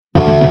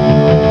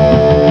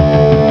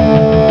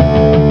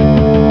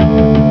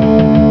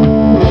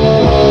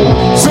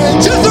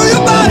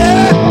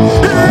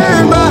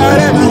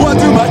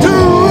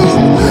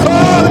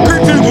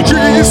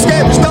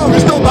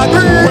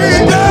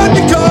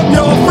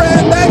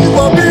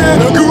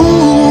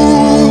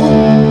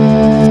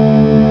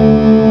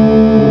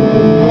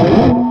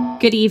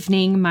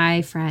evening,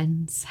 my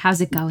friends. How's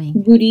it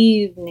going? Good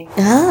evening.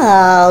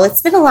 Oh, it's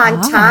been a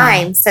long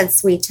time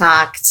since we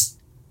talked.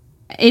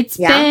 It's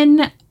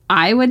been,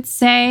 I would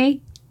say,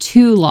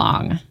 too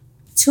long.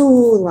 Too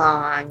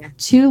long.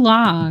 Too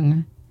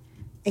long.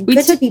 And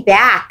good to be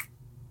back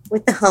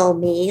with the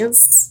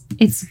homies.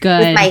 It's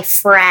good. With my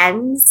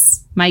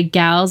friends. My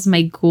gals,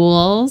 my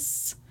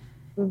ghouls.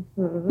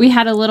 Mm-hmm. We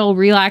had a little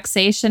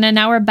relaxation and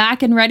now we're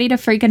back and ready to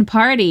freaking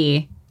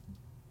party.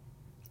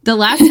 The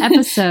last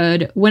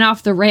episode went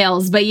off the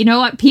rails, but you know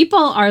what? People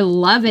are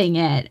loving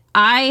it.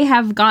 I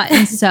have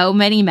gotten so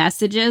many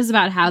messages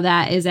about how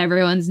that is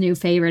everyone's new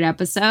favorite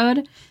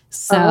episode.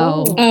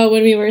 So,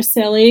 when we were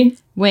silly.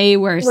 We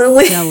were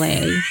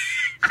silly.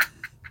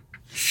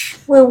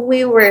 When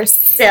we were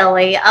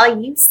silly. Oh,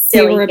 you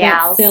silly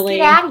gals. Silly.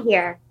 Get out of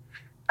here.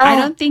 I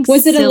don't think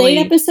Was it a late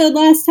episode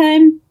last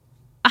time?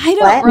 I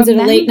don't remember was it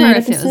a late night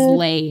if episode? it was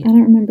late. I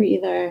don't remember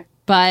either.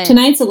 But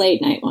tonight's a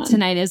late night one.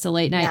 Tonight is a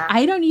late night. Yeah.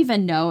 I don't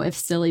even know if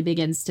silly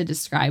begins to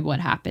describe what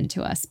happened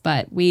to us,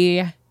 but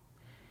we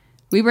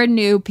were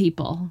new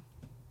people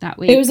that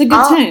week. It was a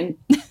good time.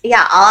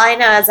 Yeah, all I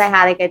know is I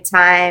had a good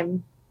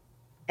time.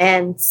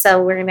 And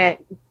so we're going to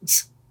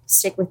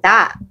stick with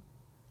that.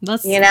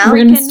 Let's, we're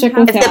going to stick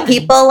with if that. the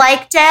people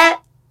liked it,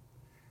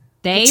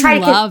 they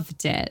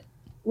loved it.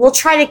 We'll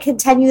try to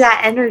continue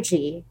that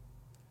energy.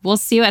 We'll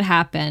see what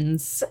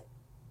happens.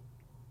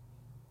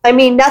 I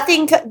mean,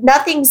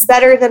 nothing's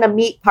better than a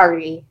meat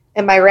party.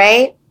 Am I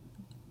right?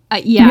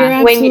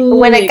 Yeah.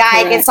 When a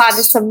guy gets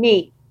onto some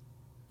meat.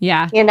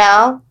 Yeah. And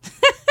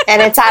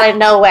it's out of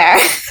nowhere.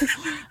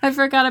 I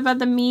forgot about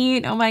the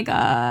meat. Oh my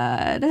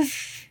God.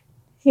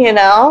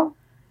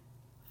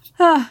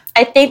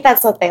 I think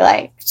that's what they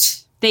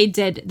liked. They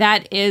did.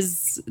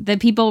 The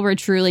people were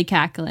truly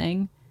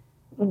cackling.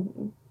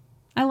 Mm-hmm.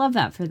 I love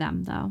that for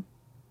them, though.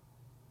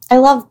 I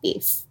love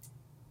beef.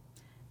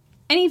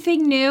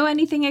 Anything new?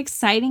 Anything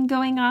exciting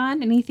going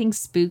on? Anything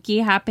spooky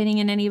happening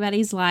in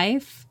anybody's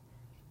life?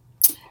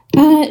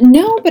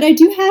 No, but I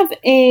do have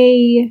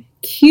a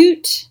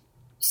cute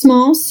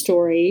small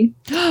story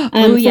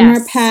from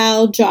our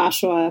pal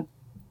Joshua.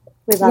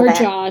 We love it.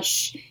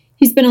 Josh.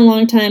 He's been a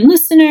long time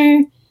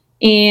listener,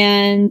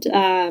 and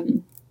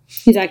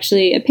he's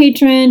actually a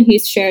patron.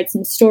 He's shared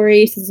some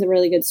stories. He's a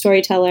really good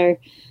storyteller.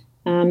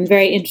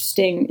 Very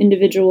interesting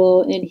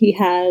individual, and he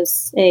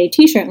has a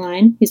t-shirt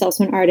line. He's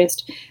also an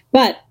artist,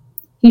 but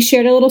he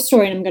shared a little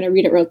story, and I'm going to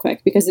read it real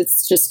quick because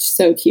it's just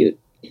so cute.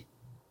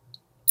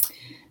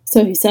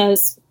 So he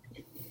says,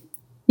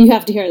 you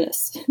have to hear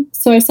this.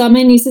 So I saw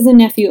my nieces and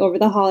nephew over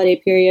the holiday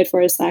period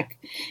for a sec,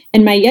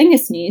 and my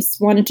youngest niece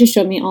wanted to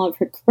show me all of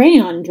her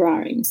crayon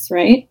drawings,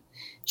 right?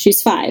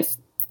 She's 5.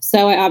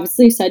 So I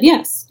obviously said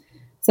yes.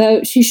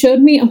 So she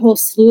showed me a whole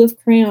slew of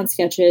crayon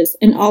sketches,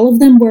 and all of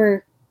them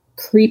were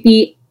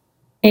creepy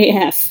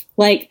AF,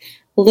 like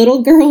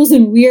little girls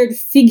and weird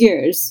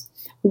figures.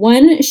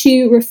 One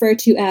she referred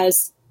to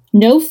as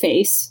No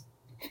Face,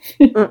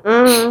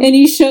 and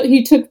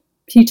he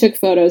took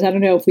photos. I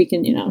don't know if we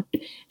can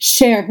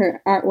share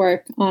her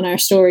artwork on our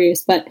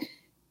stories, but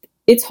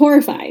it's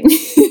horrifying.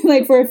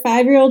 Like for a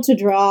 5-year-old to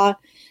draw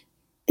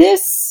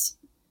this,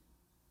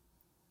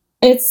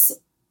 it's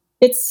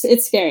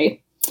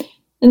scary.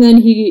 And then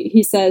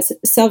he says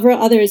several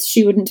others,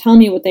 she wouldn't tell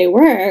me what they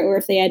were or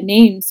if they had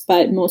names,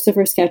 but most of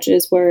her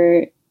sketches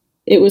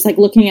it was like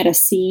looking at a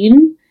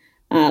scene,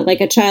 like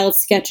a child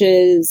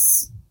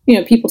sketches,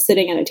 people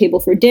sitting at a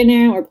table for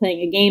dinner or playing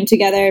a game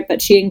together,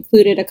 but she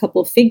included a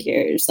couple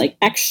figures, like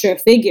extra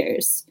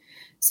figures.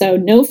 So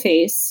No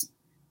Face,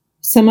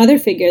 some other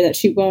figure that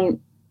she won't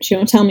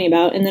tell me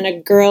about, and then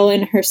a girl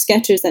in her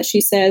sketches that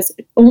she says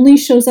only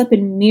shows up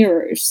in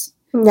mirrors.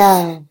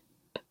 No.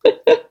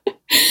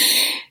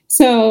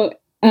 So,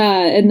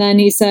 and then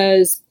he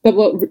says, but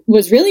what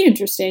was really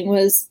interesting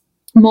was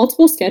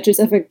multiple sketches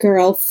of a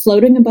girl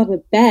floating above a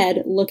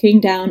bed looking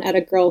down at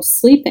a girl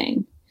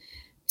sleeping.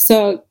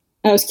 So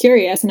I was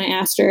curious, and I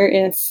asked her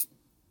if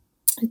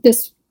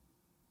this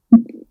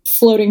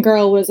floating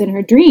girl was in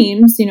her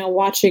dreams,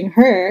 watching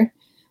her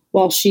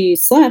while she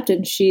slept.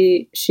 And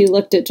she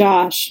looked at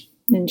Josh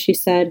and she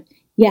said,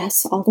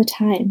 yes, all the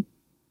time.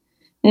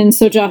 And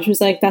so Josh was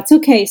like, that's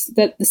okay. So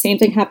that the same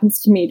thing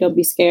happens to me. Don't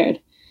be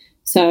scared.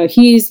 So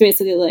he's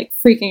basically like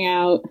freaking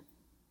out.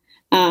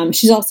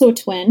 She's also a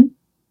twin.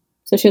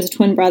 So she has a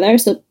twin brother.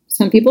 So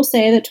some people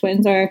say that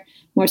twins are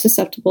more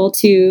susceptible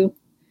to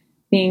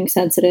being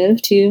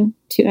sensitive to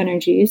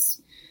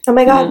energies. Oh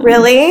my God,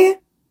 really?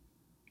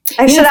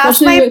 I should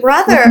ask my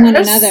brother. One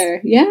another.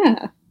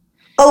 Yeah.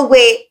 Oh,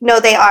 wait. No,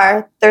 they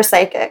are. They're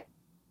psychic.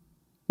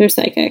 They're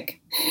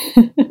psychic.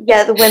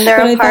 Yeah, when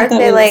they're apart,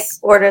 they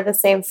order the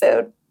same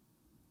food.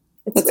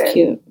 That's weird.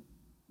 Cute.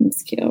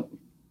 It's cute.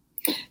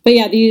 But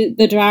yeah,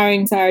 the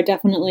drawings are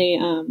definitely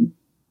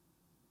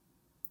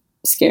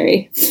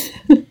scary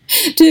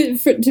to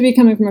be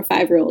coming from a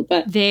 5-year-old.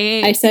 But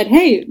I said,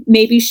 hey,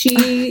 maybe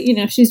she,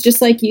 she's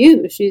just like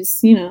you.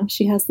 She's,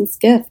 she has this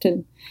gift,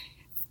 and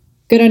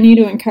good on you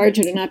to encourage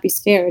her to not be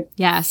scared.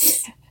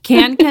 Yes.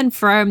 Can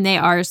confirm they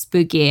are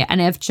spooky.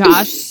 And if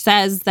Josh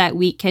says that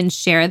we can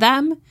share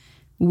them,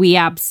 we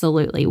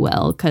absolutely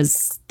will,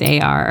 because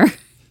they're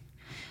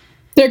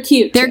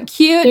cute. They're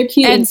cute. They're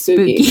cute and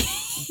spooky.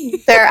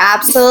 They're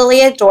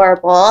absolutely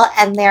adorable,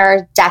 and there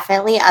are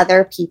definitely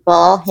other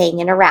people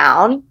hanging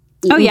around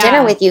eating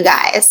dinner with you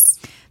guys.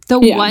 The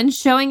one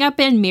showing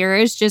up in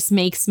mirrors just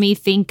makes me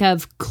think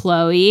of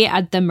Chloe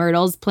at the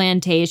Myrtle's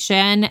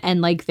plantation and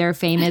like their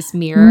famous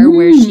mirror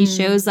where she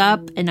shows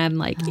up, and I'm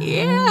like,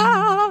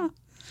 yeah.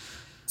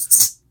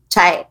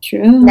 Tight.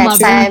 True. Next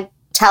time,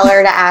 tell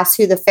her to ask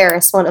who the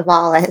fairest one of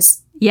all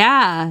is.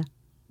 Yeah.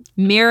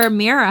 Mirror,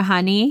 mirror,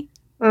 honey.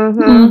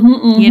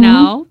 Mm-hmm. You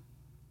know?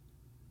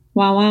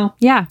 Wow.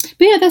 Yeah.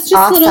 But yeah, that's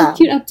just a little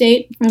cute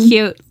update from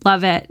cute.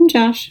 Love it. From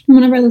Josh, from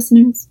one of our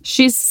listeners.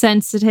 She's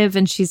sensitive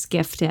and she's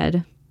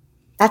gifted.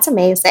 That's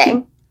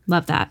amazing.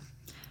 Love that.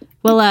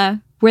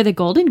 Well, we're the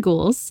Golden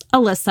Ghouls,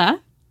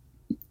 Alyssa,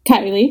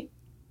 Kylie,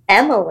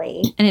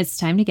 Emily, and it's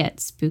time to get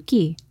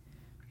spooky.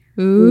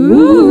 A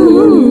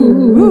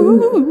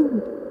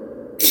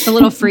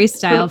little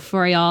freestyle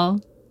for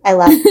y'all. I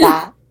love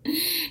that.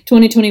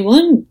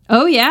 2021.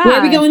 Oh, yeah. Where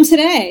are we going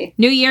today?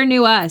 New year,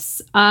 new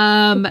us.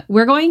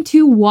 We're going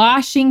to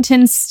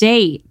Washington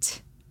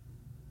State.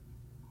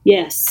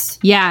 Yes.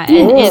 Yeah,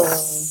 and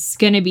it's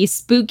going to be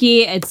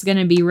spooky. It's going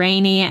to be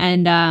rainy,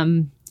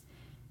 and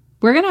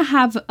we're going to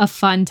have a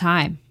fun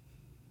time.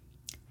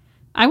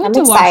 I went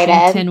to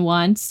Washington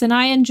once, and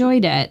I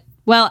enjoyed it.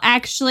 Well,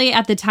 actually,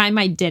 at the time,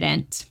 I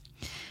didn't.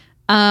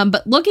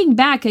 But looking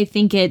back, I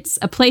think it's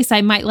a place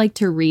I might like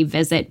to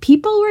revisit.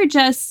 People were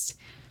just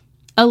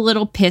a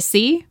little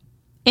pissy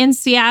in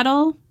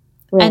Seattle.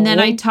 Really? And then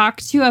I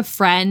talked to a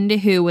friend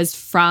who was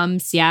from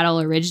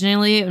Seattle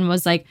originally and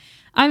was like,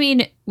 I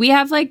mean, we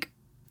have like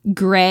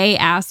gray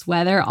ass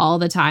weather all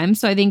the time.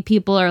 So I think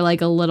people are like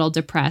a little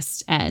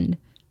depressed and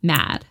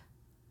mad.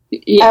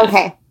 Yeah.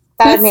 Okay.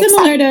 That's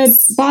similar to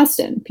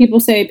Boston. People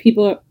say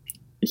people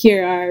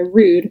here are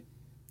rude.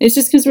 It's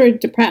just because we're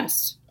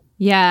depressed.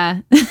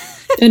 Yeah.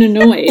 And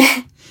annoyed.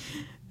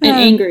 And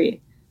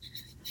angry.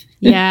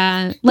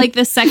 Yeah. Like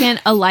the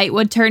second a light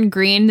would turn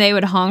green, they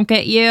would honk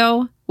at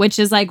you, which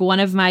is like one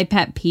of my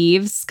pet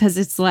peeves, because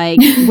it's like,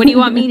 what do you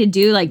want me to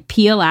do? Like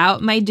peel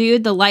out, my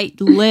dude? The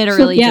light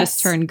literally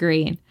just turned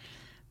green.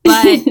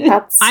 But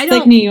I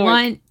don't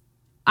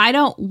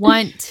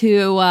want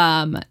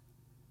to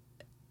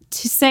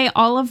say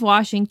all of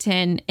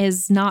Washington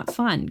is not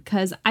fun,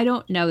 because I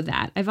don't know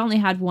that. I've only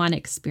had one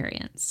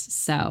experience.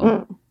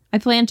 So I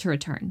plan to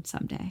return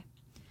someday,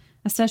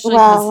 especially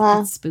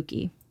because it's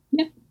spooky.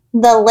 Yeah.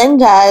 The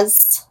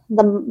Lindas,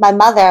 my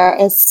mother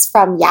is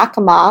from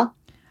Yakima.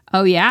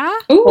 Oh, yeah?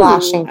 Ooh,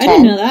 Washington. I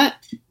didn't know that.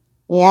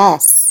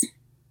 Yes.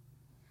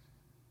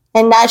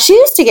 And she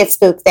used to get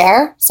spooked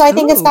there, so I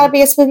think it's got to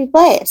be a spooky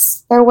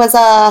place. There was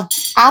a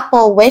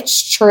apple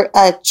witch,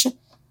 a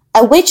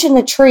witch in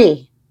the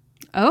tree.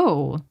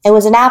 Oh. It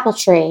was an apple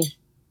tree.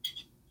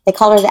 They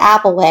called her the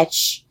apple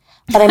witch.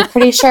 But I'm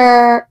pretty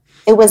sure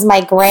it was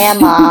my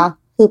grandma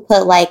who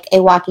put like a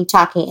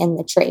walkie-talkie in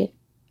the tree.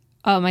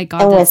 Oh my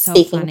God, and that's was so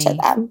speaking funny. to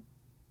them.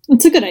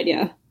 It's a good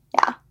idea.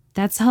 Yeah.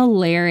 That's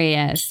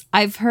hilarious.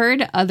 I've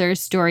heard other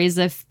stories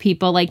of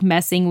people like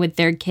messing with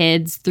their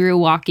kids through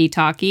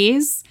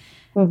walkie-talkies.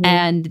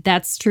 And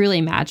that's truly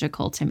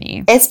magical to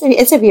me.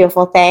 It's a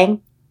beautiful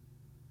thing.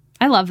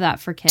 I love that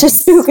for kids. To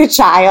spook a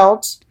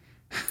child.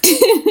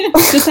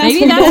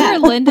 Maybe that's where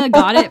Linda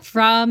got it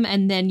from,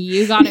 and then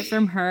you got it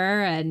from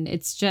her, and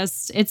it's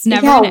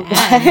never going to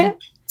end.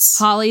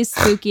 Holly's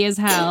spooky as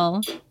hell.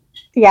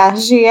 Yeah,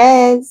 she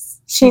is.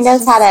 She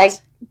knows how to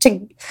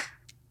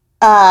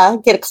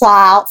get a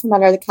claw out from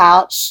under the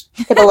couch.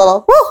 Get a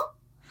little,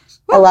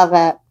 whoo! I love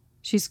it.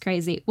 She's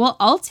crazy. Well,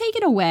 I'll take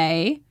it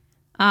away.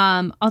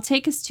 I'll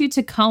take us to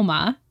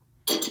Tacoma,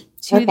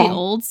 to the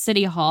old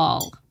City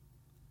Hall.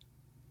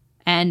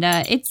 And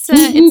it's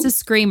a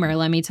screamer,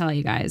 let me tell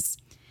you guys.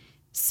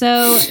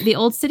 So the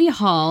old City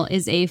Hall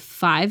is a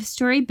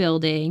 5-story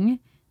building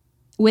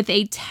with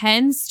a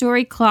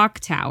 10-story clock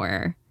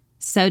tower.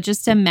 So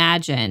just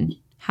imagine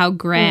how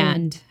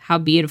grand, how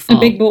beautiful.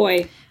 A big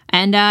boy.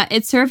 And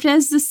it served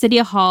as the City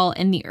Hall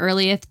in the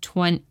earliest?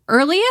 We're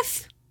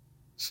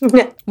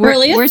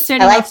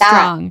starting off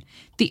strong.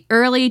 The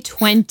early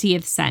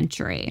 20th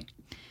century.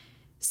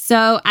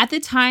 So at the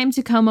time,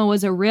 Tacoma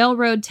was a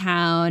railroad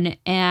town,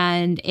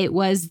 and it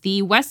was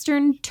the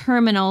western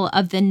terminal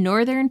of the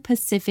Northern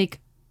Pacific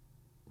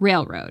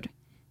Railroad.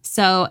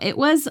 So it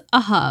was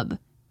a hub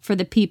for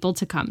the people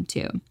to come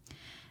to.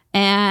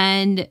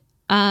 And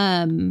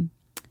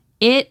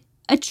it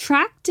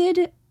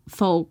attracted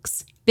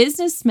folks,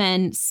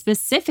 businessmen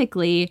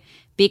specifically,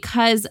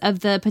 because of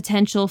the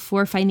potential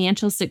for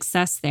financial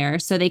success there.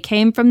 So they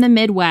came from the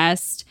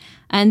Midwest,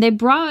 and they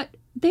brought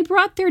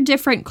their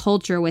different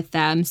culture with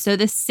them. So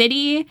the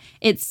city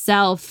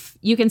itself,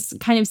 you can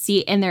kind of see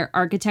in their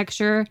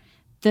architecture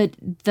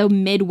the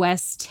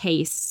Midwest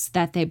tastes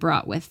that they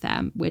brought with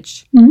them,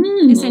 which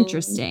is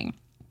interesting.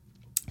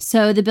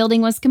 So the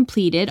building was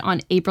completed on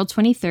April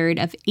 23rd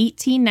of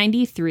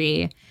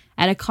 1893,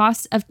 at a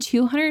cost of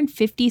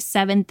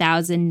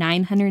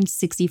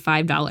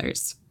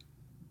 $257,965.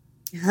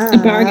 A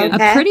bargain.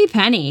 Okay. A pretty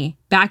penny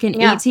back in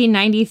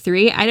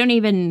 1893.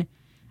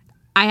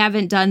 I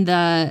haven't done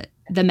the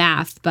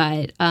math,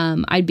 but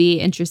I'd be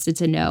interested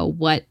to know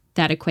what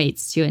that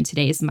equates to in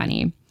today's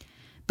money.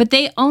 But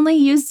they only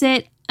used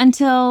it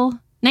until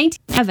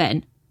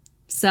 1907.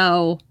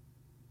 So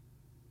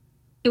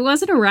it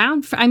wasn't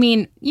around for,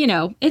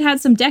 it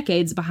had some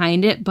decades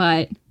behind it,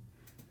 but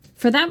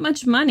for that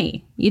much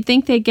money, you'd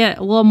think they'd get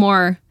a little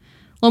more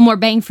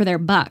bang for their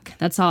buck.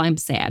 That's all I'm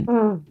saying.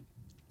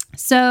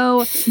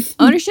 So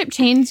ownership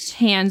changed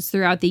hands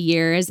throughout the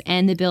years,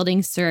 and the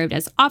building served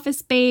as office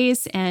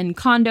space and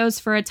condos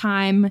for a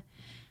time.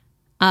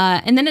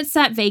 And then it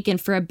sat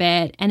vacant for a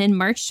bit. And in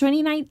March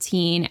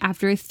 2019,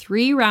 after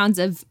 3 rounds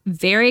of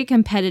very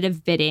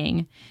competitive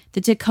bidding,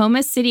 the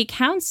Tacoma City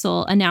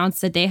Council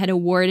announced that they had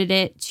awarded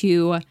it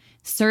to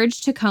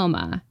Surge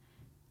Tacoma.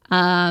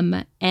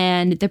 And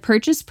the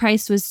purchase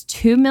price was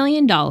 $2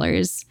 million.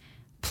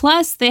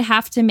 Plus, they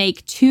have to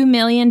make $2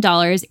 million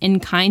in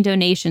kind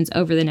donations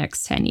over the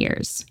next 10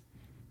 years.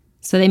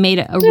 So they made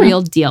a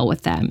real deal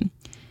with them.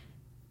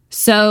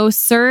 So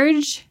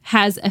Surge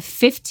has a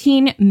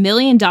 $15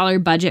 million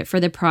budget for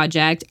the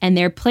project, and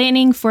they're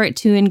planning for it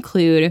to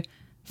include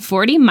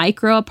 40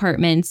 micro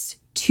apartments,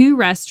 2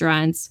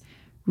 restaurants,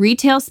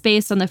 retail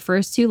space on the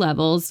first 2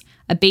 levels,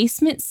 a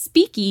basement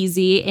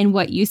speakeasy in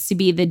what used to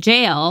be the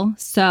jail,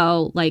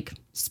 so like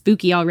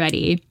spooky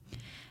already,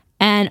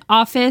 and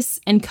office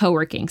and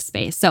co-working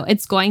space. So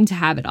it's going to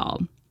have it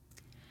all.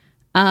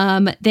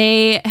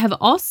 They have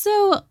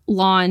also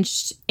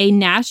launched a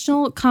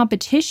national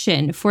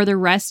competition for the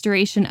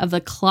restoration of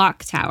the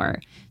clock tower.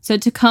 So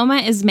Tacoma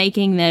is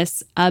making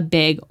this a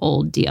big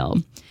old deal.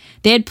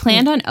 They had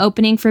planned on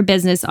opening for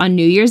business on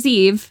New Year's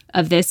Eve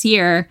of this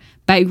year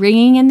by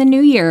ringing in the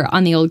new year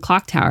on the old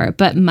clock tower.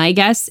 But my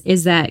guess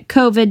is that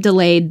COVID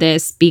delayed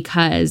this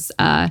because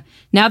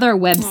now their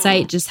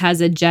website just has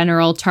a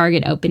general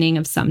target opening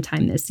of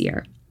sometime this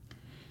year.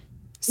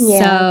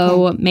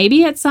 So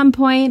maybe at some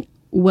point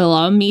we'll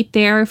all meet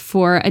there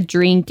for a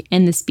drink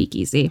in the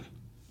speakeasy.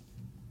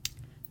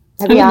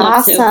 That'd be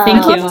awesome.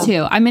 Thank you. Love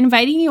to. I'm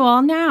inviting you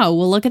all now.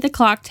 We'll look at the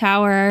clock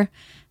tower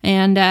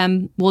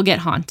and we'll get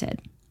haunted.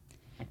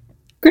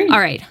 Great. All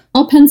right.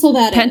 I'll pencil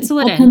that in. I'll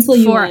pencil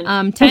you for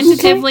in.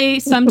 Tentatively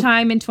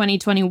sometime in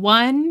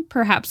 2021,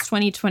 perhaps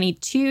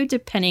 2022,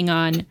 depending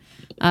on,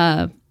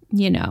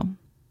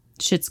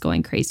 shit's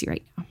going crazy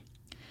right now.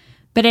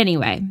 But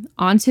anyway,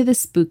 on to the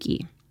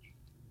spooky.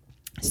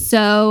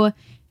 So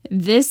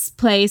this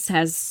place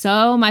has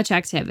so much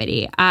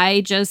activity.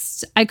 I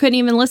couldn't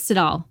even list it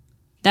all.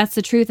 That's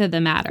the truth of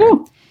the matter.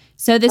 Ooh.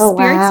 So the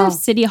spirits of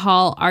City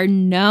Hall are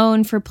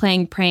known for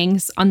playing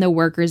pranks on the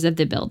workers of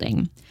the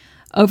building.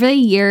 Over the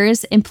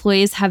years,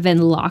 employees have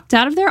been locked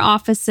out of their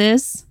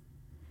offices,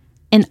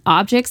 and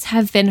objects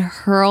have been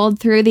hurled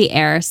through the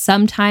air,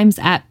 sometimes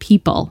at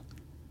people.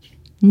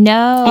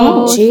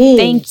 No,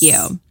 thank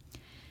you.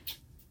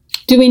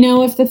 Do we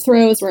know if the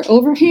throws were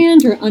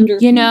overhand or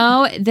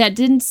underhand? They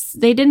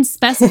didn't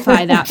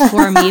specify that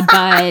for me,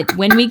 but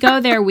when we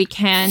go there, we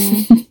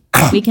can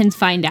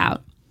find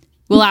out.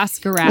 We'll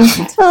ask around.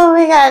 Oh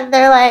my God,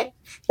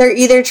 they're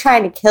either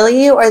trying to kill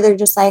you or they're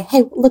just like,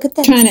 hey, look at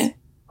this. They're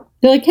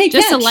like, hey,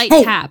 just catch. a light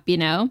tap,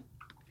 Think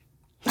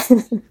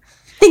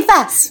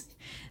fast.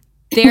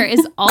 There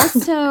is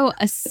also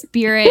a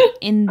spirit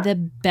in the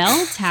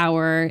bell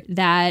tower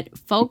that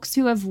folks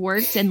who have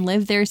worked and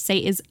lived there say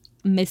is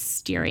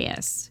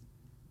mysterious,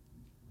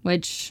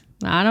 which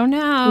I don't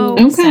know.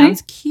 Okay.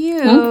 Sounds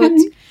cute.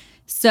 Okay.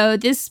 So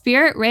this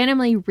spirit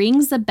randomly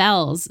rings the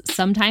bells,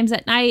 sometimes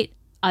at night,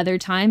 other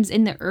times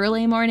in the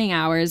early morning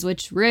hours,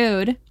 which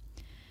rude.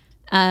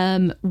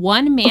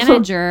 One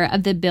manager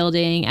of the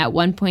building at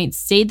one point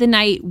stayed the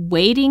night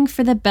waiting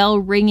for the bell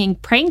ringing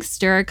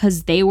prankster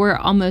because they were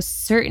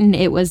almost certain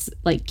it was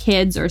like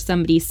kids or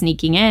somebody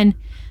sneaking in,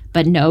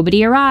 but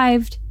nobody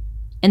arrived,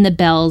 and the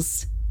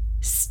bells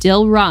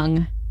still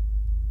rung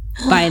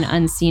by an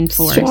unseen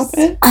force. Stop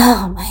it.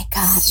 Oh my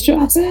God.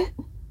 Stop it.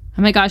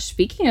 Oh my gosh,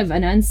 speaking of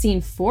an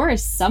unseen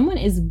force, someone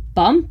is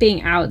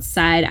bumping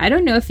outside. I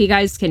don't know if you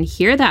guys can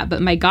hear that,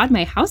 but my God,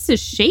 my house is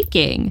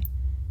shaking.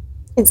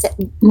 Is it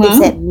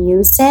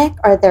music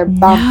or they're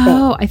bumping?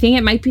 No, I think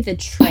it might be the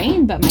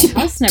train, but my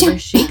house never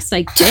shakes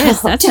like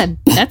this. That's a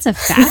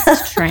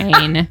fast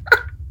train.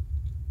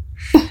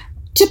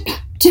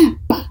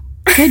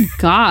 Good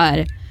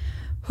God.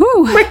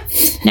 Whew.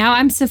 Now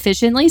I'm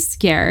sufficiently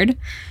scared.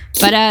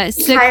 But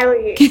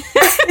Kylie,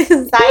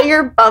 is that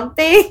your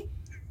bumping?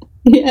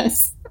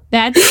 Yes.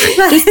 That's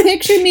just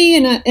picture me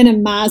in a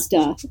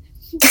Mazda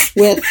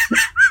with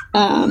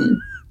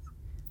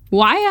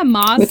why a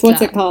Mazda? With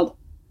what's it called?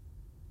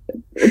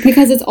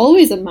 Because it's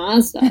always a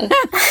Mazda.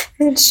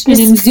 And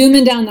I'm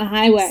zooming down the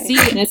highway. See,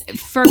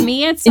 for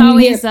me, it's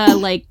always a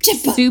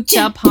souped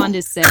up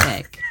Honda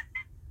Civic.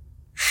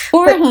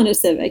 Or a Honda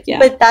Civic, yeah.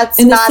 But that's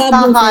and not the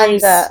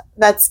Honda.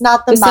 That's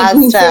not the Mazda.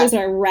 The subwoofers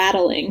are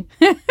rattling.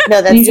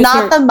 No, that's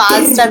not the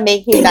Mazda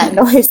making that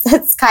noise.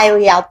 That's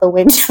Kylie out the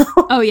window.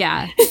 Oh,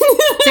 yeah.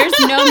 There's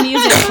no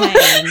music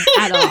playing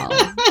at all.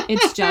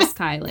 It's just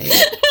Kylie.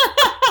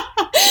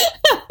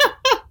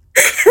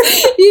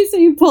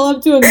 You pull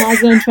up to a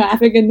Mazda in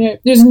traffic and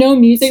there's no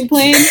music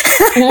playing,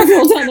 and I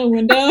roll down the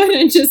window and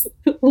I just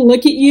look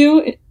at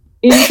you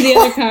into the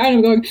other car and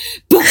I'm going,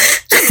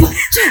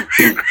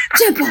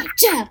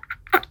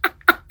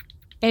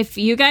 if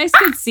you guys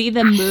could see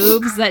the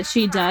moves that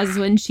she does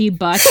when she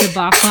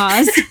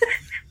ba-cha-ba-pas.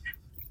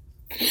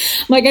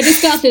 Like, I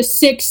just got this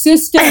sick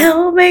system.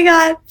 Oh my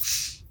God.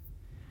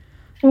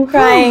 I'm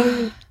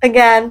crying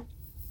again.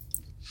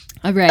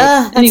 All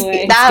right.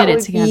 Anyway, that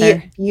let's get it together.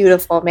 Be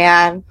beautiful,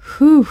 man.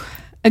 Whew.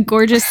 A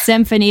gorgeous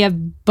symphony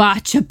of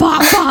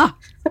ba-cha-ba-ba.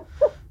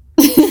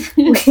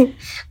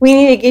 We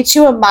need to get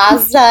you a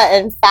Mazda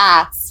and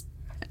fast.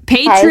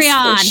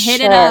 Patreon,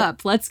 hit it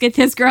up. Let's get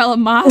this girl a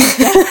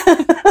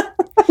Mazda.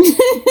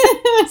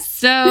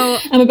 So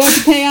I'm about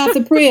to pay off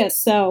the Prius,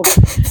 so.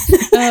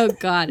 Oh,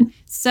 God.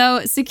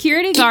 So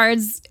security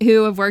guards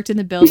who have worked in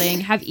the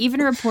building have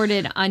even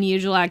reported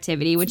unusual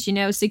activity, which,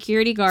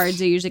 security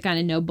guards are usually kind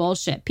of no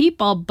bullshit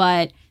people,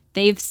 but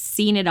they've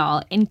seen it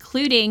all,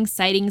 including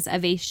sightings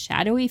of a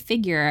shadowy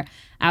figure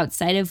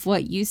outside of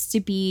what used to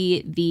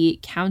be the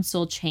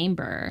council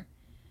chamber.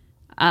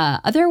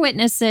 Other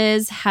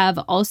witnesses have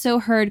also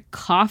heard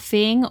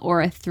coughing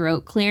or a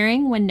throat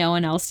clearing when no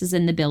one else is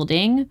in the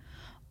building,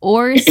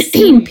 or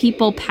seen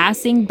people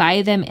passing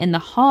by them in the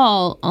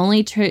hall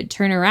only to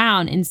turn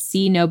around and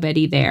see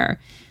nobody there.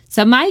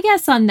 So my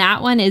guess on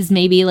that one is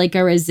maybe like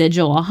a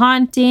residual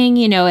haunting.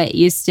 It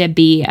used to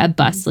be a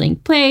bustling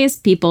place.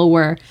 People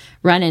were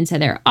running to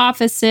their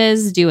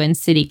offices, doing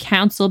city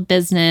council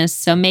business.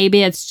 So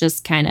maybe it's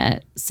just kind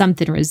of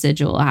something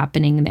residual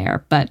happening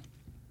there. But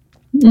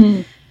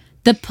the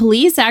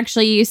police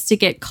actually used to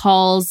get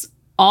calls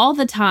all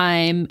the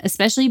time,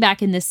 especially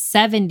back in the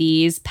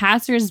 70s.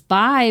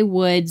 Passersby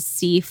would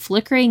see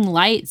flickering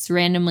lights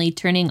randomly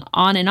turning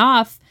on and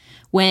off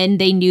when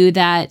they knew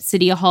that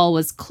City Hall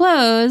was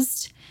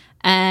closed,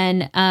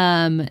 and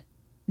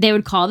they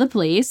would call the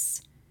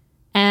police.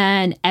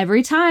 And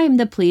every time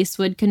the police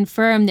would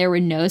confirm there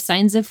were no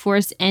signs of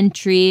forced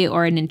entry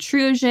or an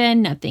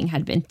intrusion, nothing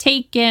had been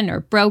taken or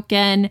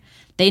broken.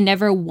 They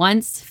never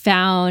once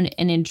found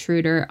an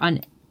intruder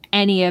on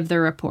any of the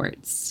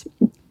reports.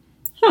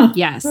 Huh.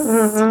 Yes.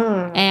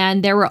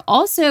 And there were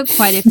also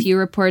quite a few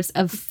reports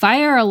of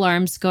fire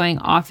alarms going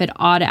off at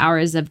odd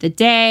hours of the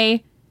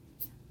day.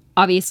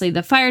 Obviously,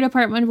 the fire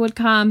department would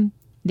come.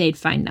 They'd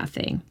find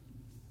nothing.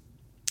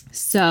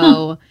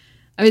 So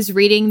I was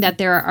reading that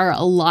there are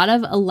a lot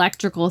of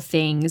electrical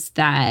things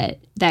that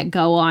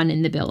go on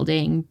in the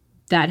building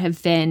that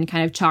have been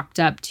kind of chalked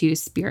up to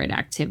spirit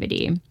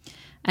activity.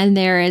 And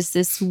there is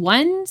this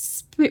one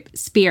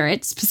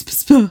spirit,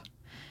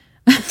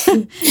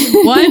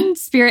 one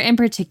spirit in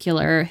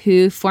particular,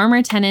 who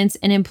former tenants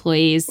and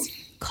employees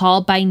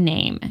call by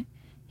name.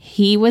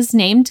 He was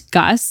named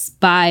Gus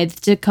by the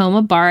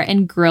Tacoma Bar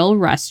and Grill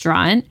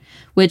restaurant,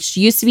 which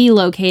used to be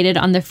located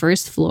on the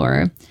first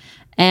floor.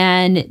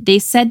 And they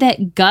said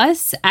that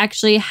Gus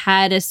actually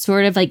had a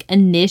sort of like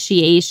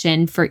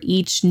initiation for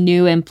each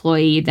new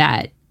employee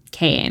that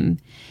came.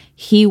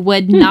 He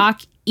would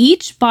knock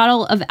each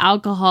bottle of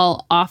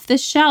alcohol off the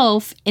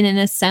shelf in an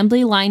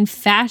assembly line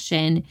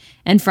fashion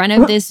in front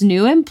of this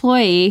new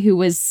employee who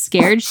was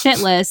scared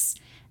shitless,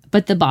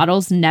 but the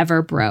bottles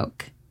never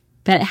broke.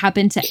 That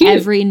happened to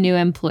every new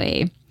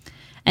employee.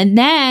 And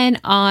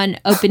then on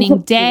opening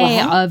day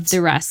of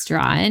the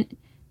restaurant,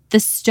 the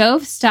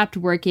stove stopped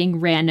working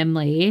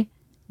randomly.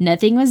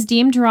 Nothing was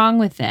deemed wrong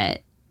with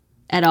it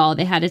at all.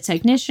 They had a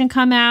technician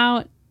come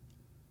out.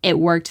 It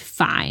worked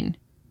fine.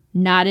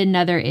 Not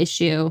another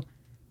issue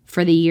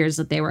for the years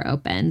that they were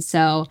open.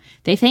 So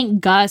they think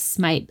Gus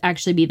might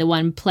actually be the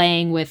one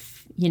playing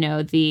with,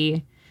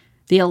 the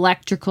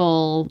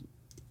electrical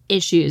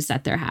issues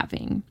that they're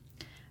having.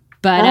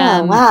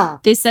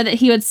 But they said that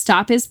he would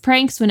stop his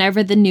pranks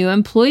whenever the new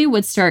employee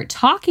would start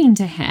talking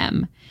to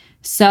him.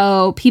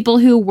 So people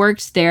who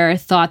worked there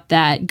thought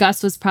that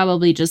Gus was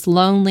probably just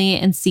lonely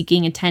and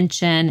seeking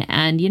attention.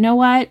 And you know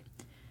what?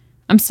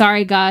 I'm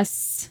sorry,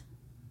 Gus.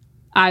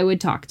 I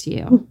would talk to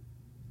you.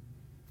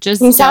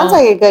 He sounds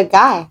like a good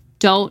guy.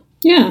 Don't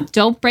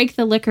break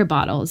the liquor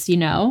bottles,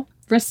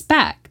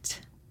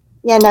 Respect.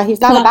 Yeah, no, he's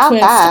not about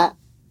that.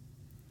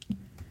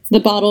 The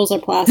bottles are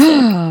plastic.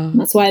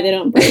 That's why they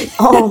don't break.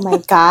 Oh my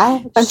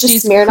God. A bunch of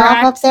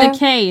Smirnoff up there. The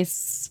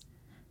case.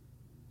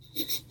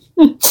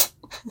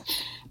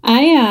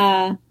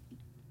 I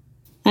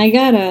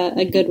got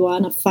a good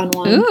one, a fun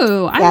one.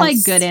 Ooh, I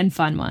like good and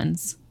fun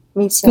ones.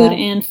 Me too. Good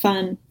and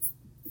fun.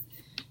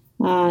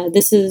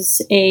 This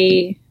is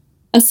a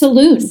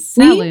saloon.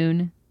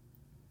 Saloon.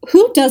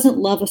 Who doesn't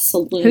love a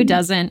saloon? Who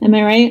doesn't? Am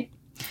I right?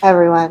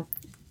 Everyone.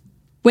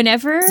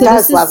 Whenever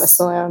does love a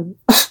saloon.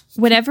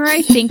 Whenever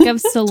I think of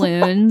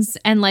saloons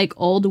and like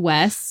Old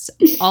West,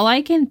 all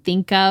I can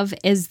think of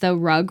is the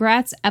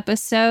Rugrats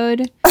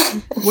episode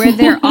where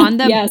they're on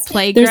the Yes,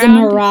 playground. there's a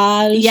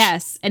mirage.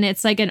 Yes, and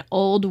it's like an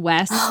Old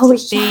West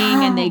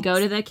thing, and they go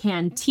to the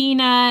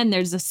cantina, and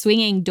there's the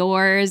swinging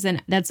doors,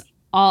 and that's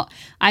all.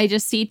 I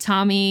just see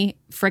Tommy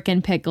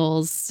frickin'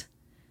 Pickles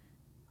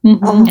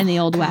in the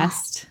Old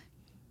West.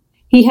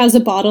 He has a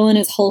bottle in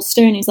his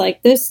holster, and he's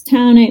like, "This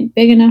town ain't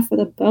big enough for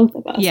the both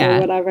of us," or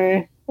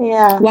whatever.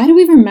 Yeah. Why do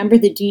we remember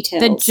the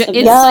details?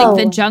 It's like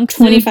the junk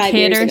food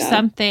kid or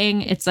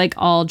something. It's like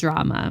all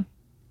drama.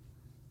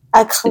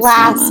 A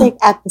classic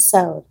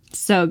episode.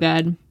 So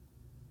good.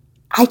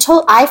 I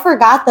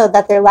forgot though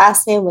that their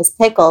last name was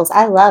Pickles.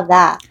 I love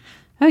that.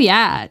 Oh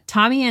yeah,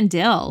 Tommy and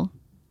Dill.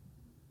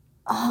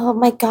 Oh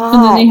my god.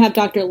 And then they have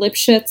Dr.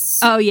 Lipschitz.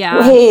 Oh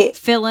yeah. Wait.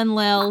 Phil and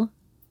Lil.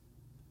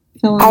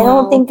 I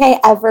don't think I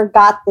ever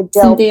got the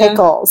Dill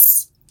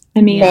Pickles.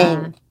 I mean,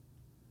 thing.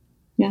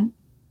 Yeah.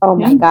 Oh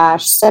my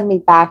gosh, send me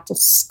back to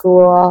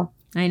school.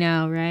 I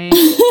know, right?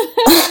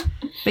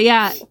 But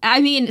yeah, I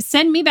mean,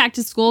 send me back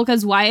to school,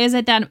 because why is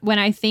it that when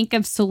I think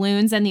of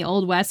saloons and the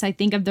Old West, I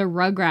think of the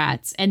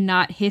Rugrats and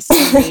not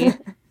history?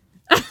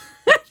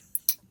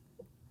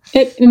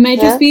 It might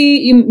just be,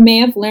 you may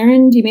have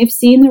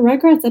seen the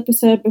Rugrats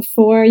episode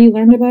before you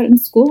learned about it in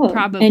school.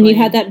 Probably. And you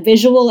had that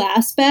visual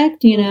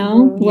aspect, you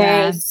know,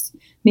 whereas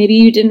maybe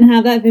you didn't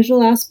have that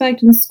visual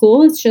aspect in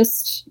school. It's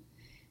just,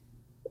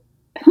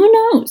 who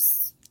knows?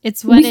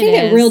 It's what it is. We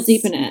can get real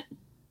deep in it.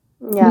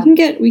 Yeah.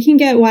 We can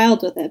get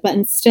wild with it, but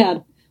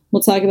instead,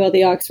 we'll talk about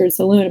the Oxford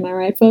Saloon. Am I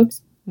right,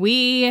 folks?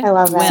 I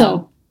love that.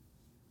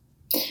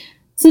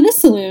 So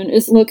this saloon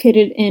is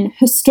located in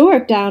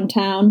historic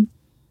downtown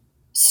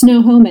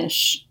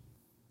Snohomish.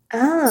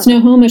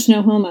 Snohomish,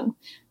 no homo,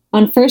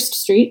 on First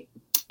Street,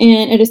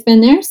 and it has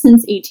been there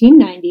since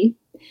 1890.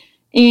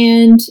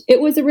 And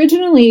it was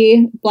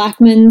originally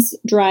Blackman's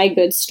dry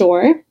goods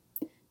store,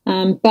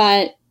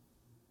 but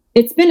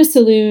it's been a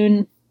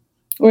saloon,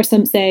 or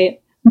some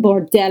say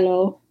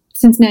bordello,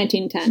 since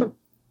 1910.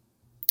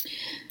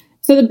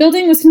 So the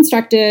building was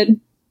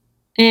constructed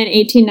in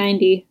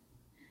 1890,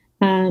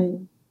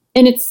 and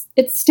it's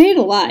stayed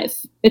alive.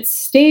 It's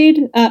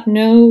stayed up.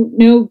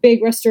 No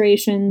big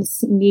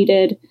restorations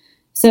needed.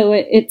 So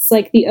it's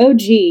like the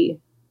OG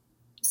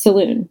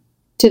saloon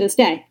to this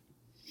day.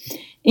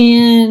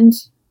 And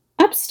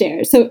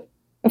upstairs, so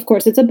of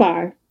course it's a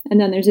bar,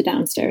 and then there's a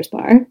downstairs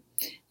bar.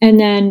 And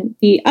then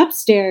the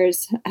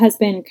upstairs has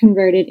been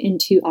converted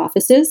into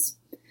offices,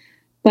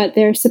 but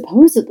they're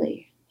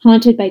supposedly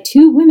haunted by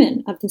two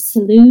women of the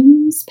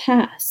saloon's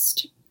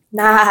past.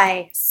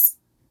 Nice.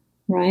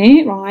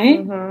 Right?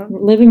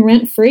 Living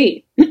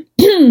rent-free.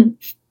 An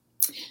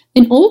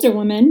older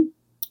woman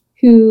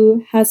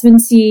who has been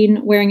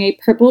seen wearing a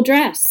purple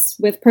dress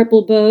with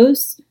purple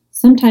bows,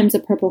 sometimes a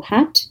purple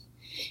hat,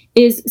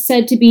 is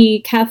said to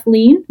be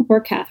Kathleen or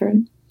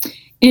Catherine.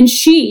 And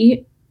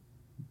she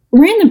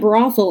ran the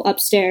brothel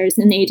upstairs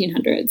in the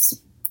 1800s.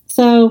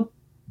 So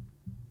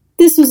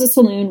this was a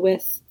saloon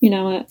with,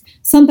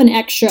 something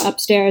extra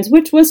upstairs,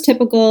 which was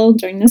typical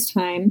during this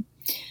time.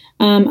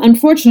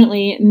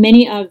 Unfortunately,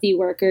 many of the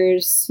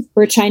workers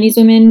were Chinese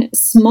women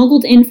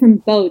smuggled in from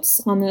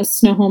boats on the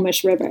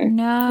Snohomish River.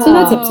 No. So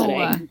that's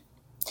upsetting.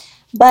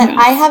 But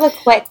I have a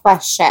quick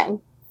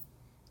question.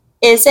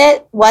 Was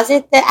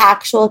it the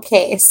actual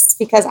case?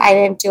 Because I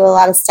didn't do a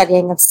lot of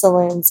studying of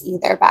saloons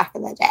either back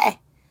in the day.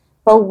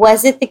 But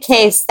was it the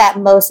case that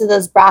most of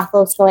those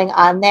brothels going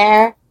on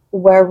there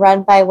were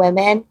run by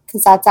women?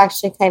 Because that's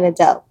actually kind of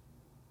dope.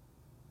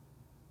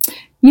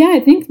 Yeah, I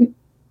think,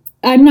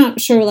 I'm not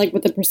sure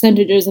what the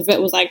percentages, if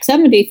it was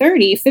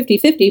 70-30,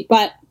 50-50,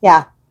 but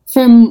yeah,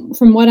 from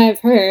what I've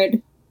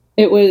heard,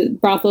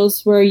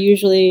 brothels were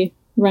usually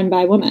run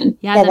by women.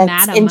 Yeah,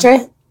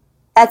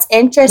 that's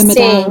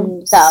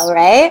interesting though,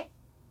 right?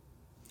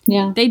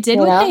 Yeah. They did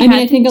what they had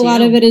I think a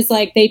lot of it is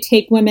they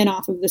take women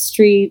off of the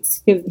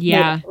streets,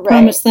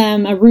 promise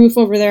them a roof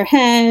over their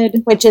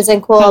head. Which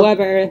isn't cool.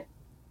 However,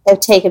 they're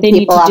taking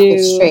people off the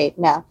street.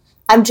 No.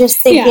 I'm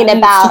just thinking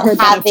about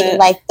having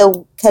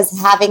because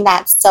having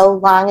that so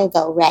long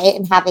ago, right?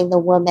 And having the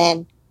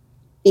woman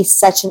be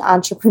such an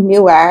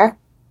entrepreneur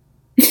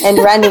and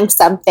running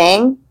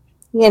something,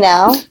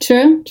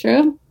 True.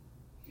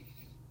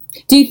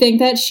 Do you think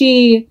that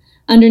she,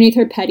 underneath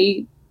her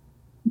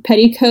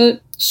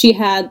petticoat, she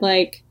had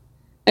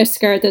a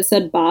skirt that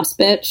said "boss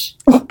bitch"?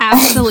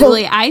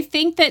 Absolutely. I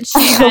think that she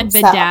had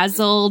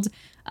bedazzled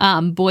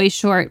boy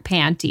short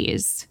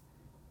panties.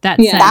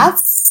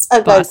 That's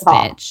a good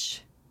call.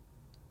 Bitch.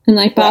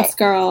 And boss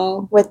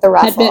girl with the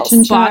ruffles, head bitch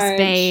in charge, boss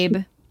babe,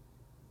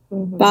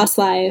 boss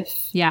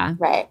life. Yeah,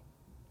 right.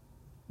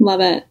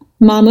 Love it.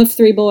 Mom of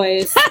 3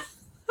 boys.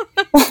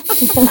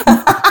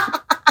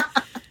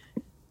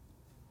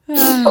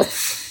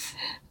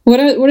 What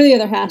are the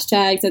other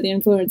hashtags that the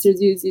influencers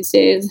use these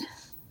days?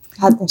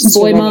 God,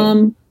 boy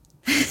mom.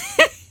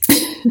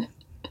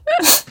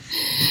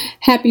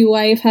 Happy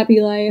wife,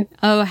 happy life.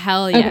 Oh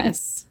hell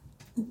yes.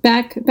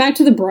 Okay. Back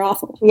to the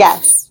brothel.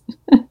 Yes.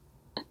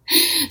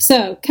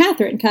 So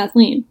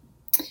Kathleen,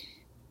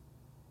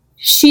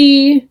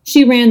 she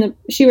ran the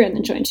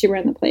joint. She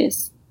ran the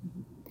place.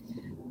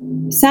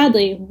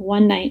 Sadly,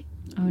 one night,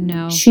 oh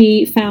no,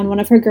 she found one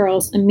of her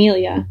girls,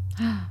 Amelia,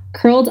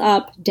 curled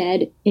up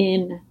dead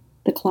in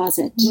the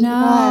closet.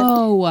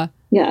 No.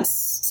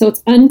 Yes. So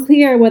it's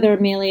unclear whether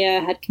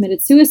Amelia had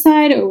committed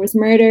suicide or was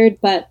murdered,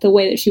 but the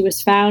way that she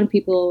was found,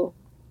 people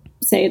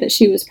say that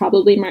she was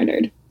probably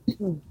murdered.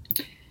 Mm-hmm.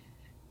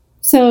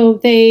 So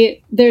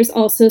there's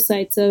also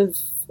sights of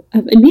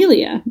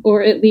Amelia,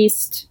 or at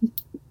least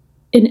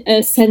in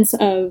a sense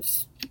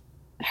of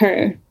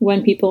her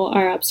when people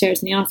are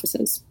upstairs in the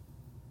offices.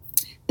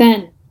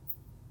 Then,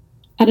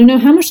 I don't know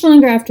how much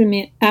longer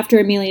after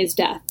Amelia's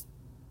death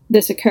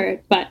this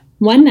occurred, but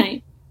one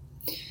night,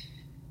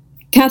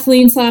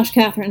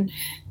 Kathleen/Catherine,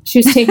 she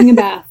was taking a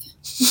bath.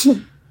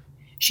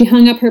 She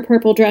hung up her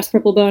purple dress,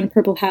 purple bow, and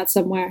purple hat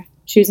somewhere.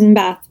 She was in the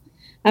bath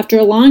after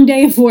a long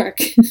day of work.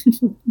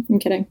 I'm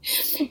kidding.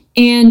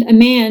 And a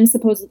man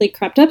supposedly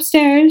crept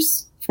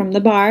upstairs from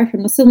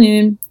the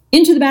saloon,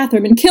 into the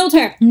bathroom and killed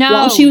her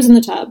while she was in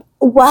the tub.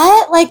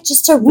 What? Like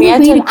just a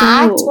random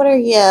act? What are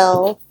you?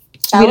 Jealous?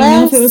 We don't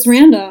know if it was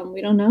random.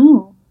 We don't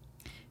know.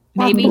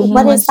 Maybe.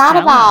 What is that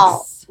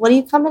about? What are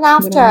you coming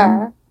after?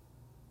 I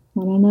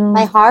don't know.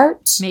 My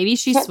heart? Maybe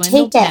she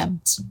swindled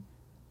him.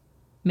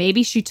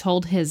 Maybe she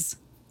told his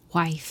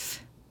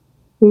wife.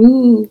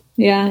 Ooh,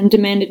 yeah, and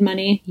demanded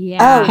money.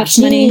 Yeah. Hush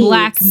money.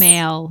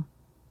 Blackmail.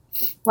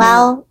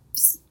 Well,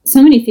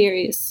 so many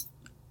theories.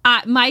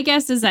 My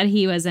guess is that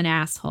he was an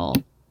asshole.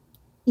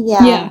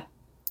 Yeah. Yeah.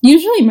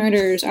 Usually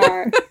murderers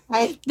are.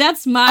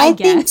 That's my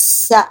guess. I think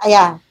so,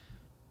 yeah.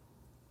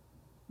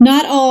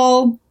 Not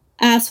all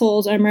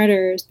assholes are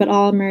murderers, but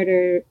all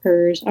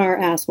murderers are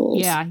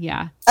assholes. Yeah,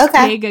 yeah.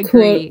 Okay. Big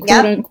agree.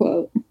 Quote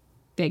unquote.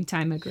 Big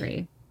time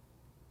agree.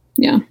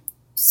 Yeah.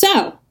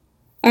 So,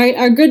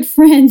 our good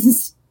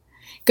friends,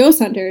 Ghost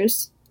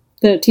Hunters,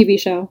 the TV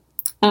show,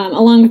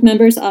 along with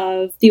members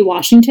of the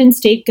Washington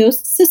State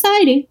Ghost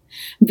Society,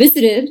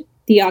 visited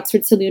the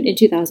Oxford Saloon in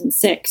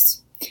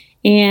 2006.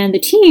 And the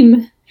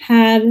team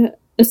had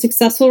a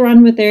successful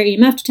run with their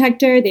EMF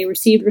detector. They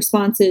received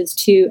responses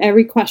to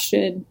every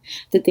question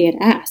that they had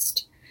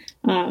asked.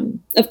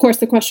 Of course,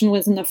 the question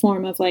was in the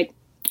form of like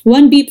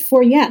 1 beep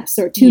for yes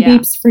or 2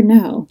 beeps for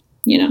no,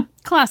 you know.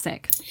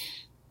 Classic.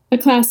 A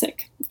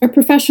classic. A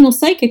professional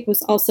psychic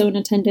was also in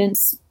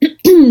attendance,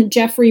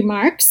 Jeffrey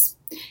Marks,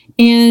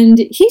 and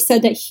he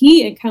said that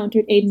he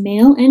encountered a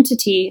male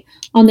entity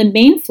on the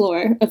main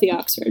floor of the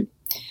Oxford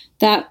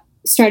that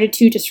started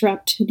to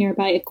disrupt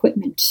nearby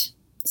equipment.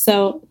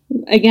 So,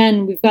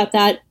 again, we've got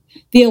the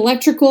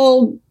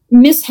electrical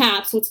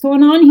mishaps. What's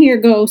going on here,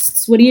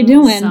 ghosts? What are you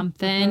doing?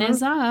 Something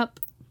is up.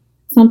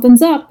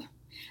 Something's up.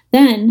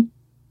 Then,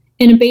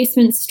 in a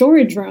basement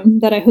storage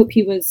room that I hope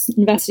he was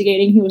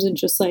investigating, he wasn't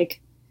just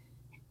like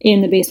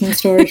in the basement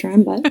storage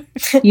room, but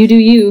you do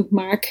you,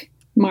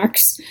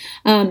 Marks.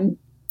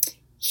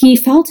 He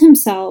felt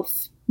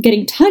himself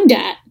getting tugged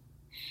at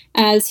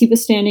as he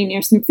was standing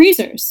near some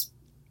freezers.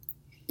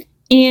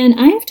 And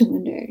I have to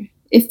wonder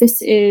if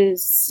this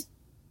is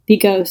the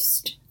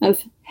ghost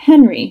of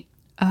Henry.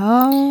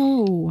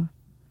 Oh.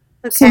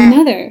 Okay. So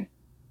another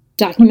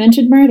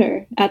documented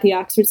murder at the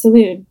Oxford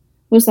Saloon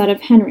was that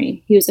of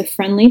Henry. He was a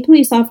friendly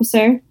police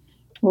officer,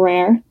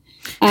 rare,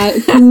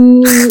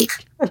 who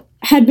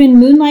had been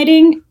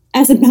moonlighting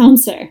as a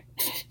bouncer.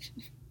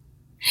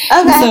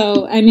 Okay.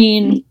 So, I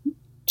mean,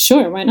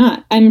 sure, why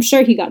not? I'm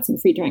sure he got some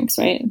free drinks,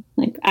 right?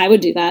 Like, I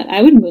would do that.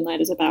 I would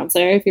moonlight as a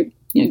bouncer if you're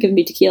giving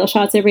me tequila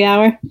shots every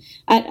hour.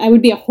 I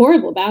would be a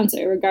horrible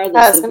bouncer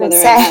regardless of whether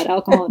I had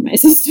alcohol in my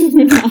system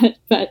or not.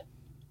 But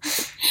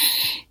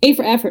A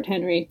for effort,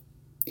 Henry.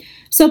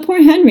 So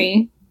poor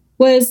Henry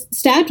was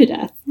stabbed to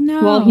death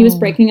while he was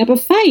breaking up a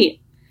fight.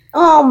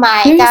 Oh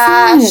my Very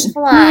gosh! sad.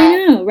 Come on.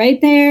 I know, right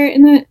there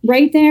in the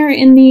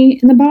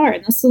bar,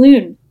 in the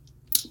saloon.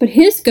 But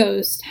his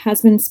ghost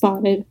has been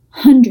spotted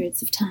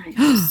hundreds of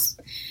times.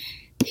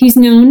 He's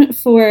known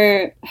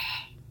for,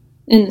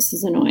 and this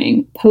is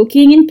annoying,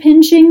 poking and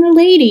pinching the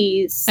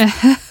ladies.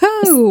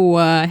 Oh,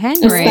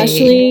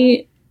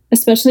 Henry.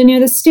 Especially near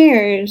the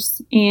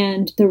stairs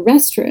and the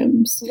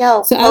restrooms.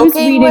 No, so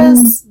poking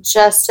was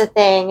just a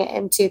thing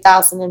in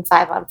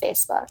 2005 on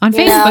Facebook. On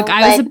Facebook,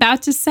 I was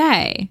about to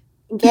say.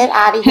 Get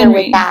out of here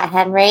with that,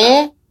 Henry.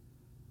 And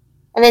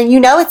then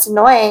it's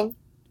annoying.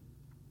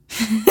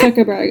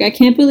 Zuckerberg, I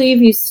can't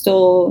believe you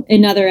stole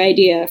another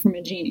idea from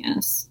a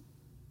genius.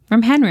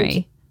 From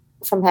Henry.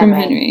 From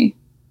Henry.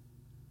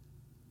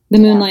 The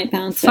Moonlight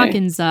Bouncer.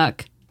 Fucking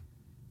Zuck.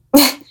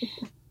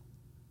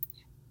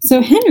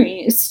 So Henry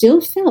is still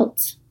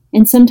felt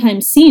and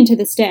sometimes seen to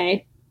this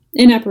day,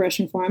 in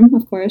apparition form,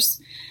 of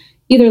course,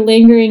 either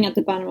lingering at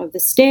the bottom of the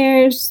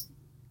stairs,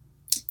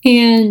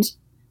 and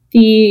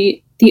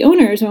the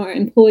owners or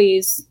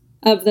employees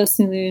of the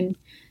saloon,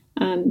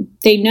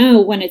 they know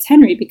when it's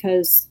Henry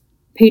because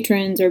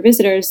patrons or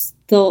visitors,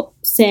 they'll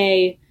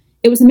say,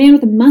 it was a man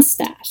with a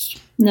mustache.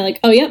 And they're like,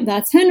 oh, yep,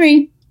 that's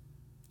Henry.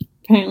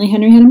 Apparently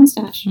Henry had a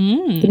mustache.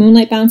 The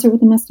Moonlight Bouncer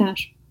with a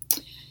mustache.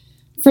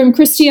 From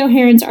Christy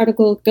O'Haron's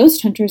article,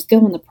 Ghost Hunters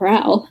Go on the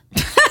Prowl.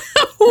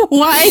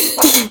 Why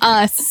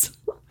us?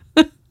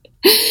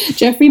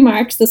 Jeffrey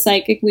Marks, the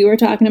psychic we were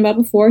talking about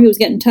before, who was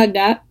getting tugged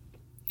at,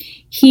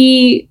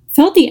 he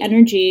felt the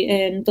energy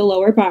in the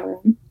lower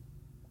barroom.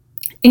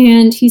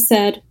 And he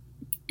said,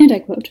 and I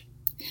quote,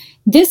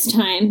 "This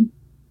time,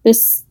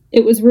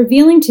 it was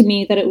revealing to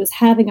me that it was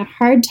having a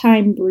hard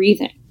time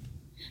breathing.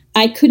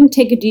 I couldn't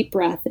take a deep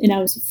breath, and I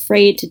was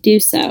afraid to do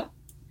so.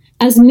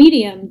 As a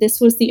medium, this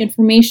was the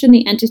information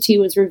the entity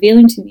was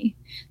revealing to me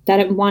that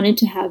it wanted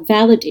to have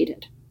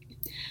validated.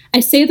 I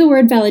say the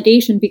word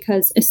validation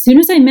because as soon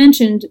as I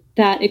mentioned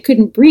that it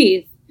couldn't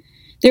breathe,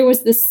 there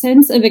was this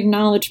sense of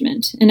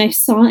acknowledgement, and I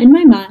saw in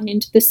my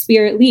mind the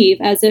spirit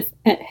leave as if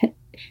it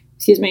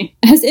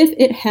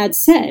had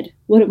said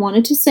what it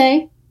wanted to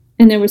say,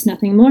 and there was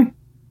nothing more.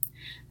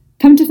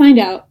 Come to find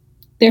out,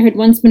 there had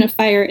once been a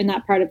fire in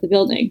that part of the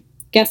building.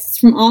 Guests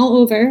from all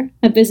over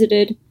have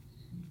visited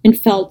and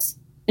felt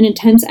an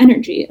intense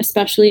energy,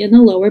 especially in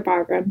the lower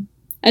barroom,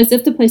 as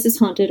if the place is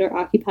haunted or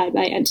occupied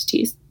by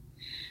entities."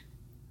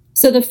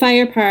 So the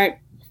fire part,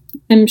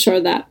 I'm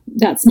sure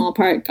that small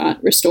part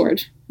got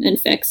restored and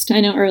fixed.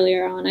 I know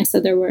earlier on I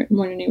said there weren't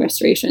any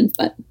restorations,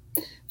 but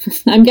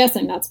I'm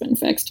guessing that's been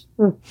fixed.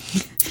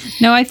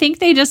 No, I think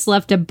they just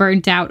left a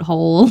burnt out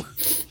hole.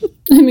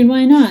 I mean,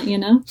 why not, you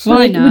know?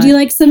 Why not? Would you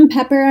like some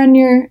pepper on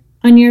your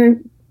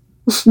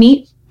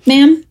meat,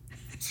 ma'am?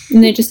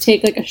 And they just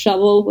take like a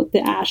shovel with the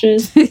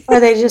ashes. Or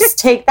they just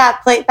take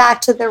that plate back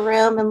to the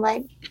room and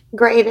like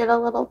grate it a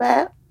little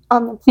bit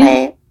on the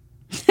plate.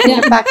 Yeah.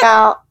 And it back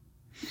out.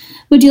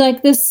 Would you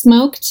like this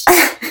smoked?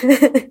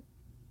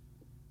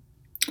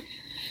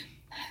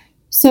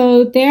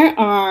 So there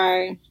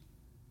are,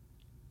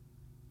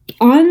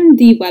 on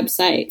the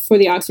website for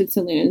the Oxford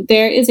Saloon,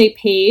 there is a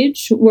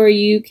page where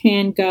you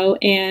can go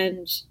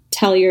and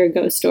tell your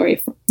ghost story,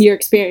 your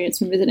experience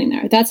from visiting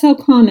there. That's how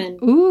common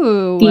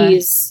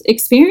these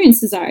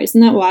experiences are.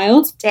 Isn't that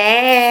wild?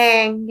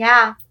 Dang,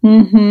 yeah.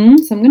 Mm-hmm.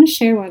 So I'm going to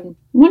share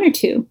one or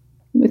two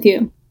with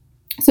you.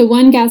 So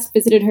one guest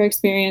visited her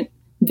experience.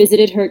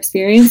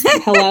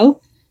 Hello.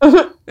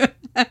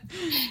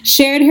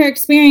 Shared her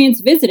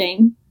experience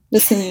visiting the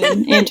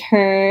saloon and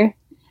her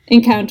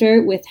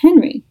encounter with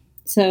Henry.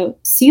 So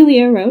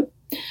Celia wrote,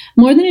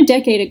 "More than a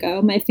decade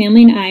ago, my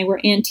family and I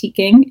were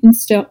antiquing in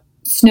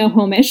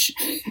Snohomish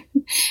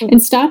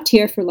and stopped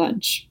here for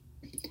lunch.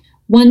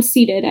 Once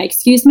seated, I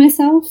excused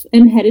myself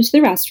and headed to the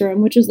restroom,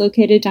 which is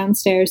located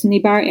downstairs in the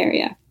bar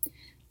area.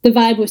 The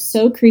vibe was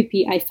so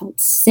creepy, I felt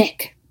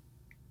sick.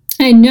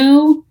 I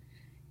know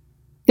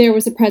there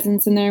was a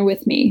presence in there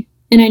with me,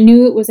 and I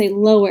knew it was a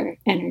lower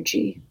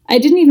energy. I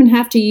didn't even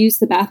have to use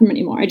the bathroom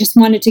anymore. I just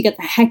wanted to get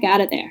the heck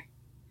out of there.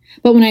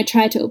 But when I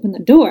tried to open the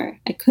door,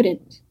 I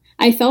couldn't.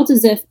 I felt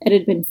as if it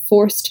had been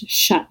forced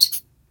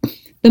shut.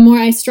 The more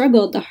I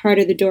struggled, the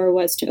harder the door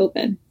was to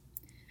open.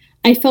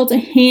 I felt a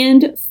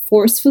hand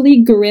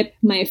forcefully grip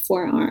my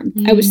forearm.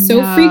 I was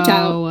so freaked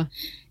out,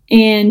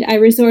 and I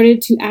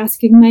resorted to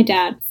asking my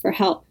dad for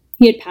help.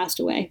 He had passed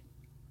away.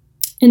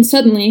 And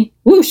suddenly,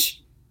 whoosh,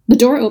 the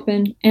door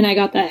opened, and I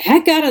got the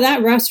heck out of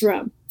that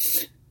restroom.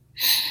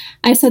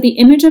 I saw the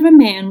image of a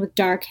man with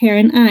dark hair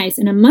and eyes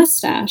and a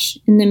mustache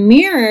in the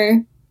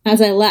mirror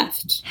as I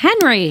left.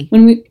 Henry!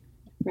 When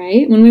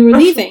we were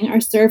leaving, our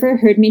server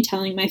heard me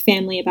telling my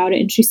family about it,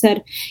 and she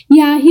said,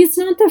 "Yeah, he's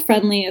not the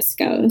friendliest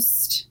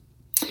ghost.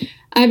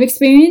 I've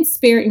experienced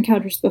spirit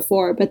encounters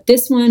before, but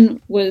this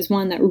one was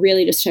one that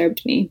really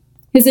disturbed me.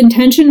 His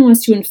intention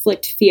was to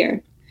inflict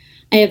fear.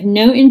 I have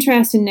no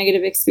interest in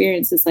negative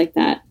experiences like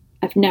that.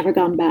 I've never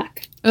gone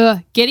back."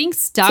 Getting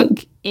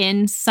stuck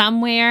in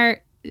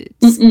somewhere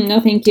no,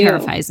 thank you.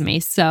 terrifies me.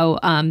 So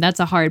that's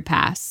a hard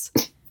pass.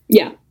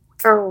 Yeah.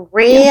 For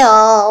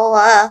real.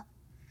 Yeah.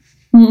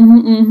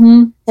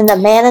 And the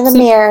man in the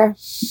mirror.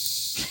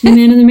 The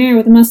man in the mirror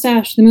with a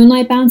mustache. The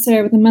moonlight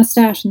bouncer with a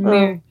mustache in the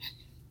mirror.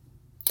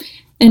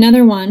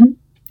 Another one.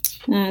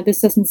 This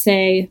doesn't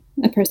say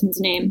a person's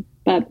name,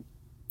 but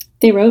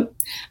they wrote,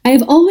 "I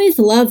have always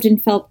loved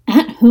and felt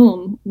at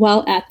home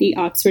while at the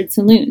Oxford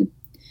Saloon.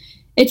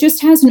 It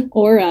just has an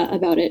aura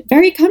about it.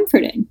 Very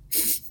comforting."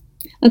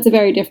 That's a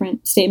very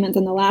different statement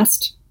than the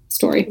last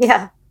story.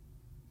 Yeah.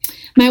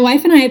 "My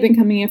wife and I have been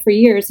coming here for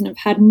years and have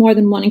had more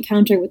than one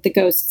encounter with the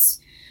ghosts,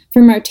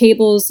 from our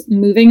tables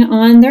moving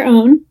on their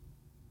own,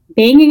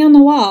 banging on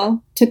the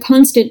wall, to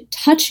constant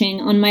touching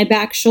on my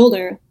back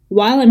shoulder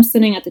while I'm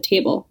sitting at the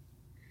table.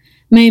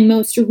 My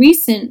most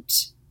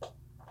recent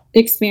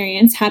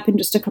experience happened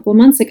just a couple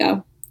months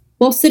ago.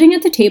 While sitting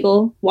at the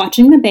table,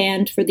 watching the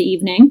band for the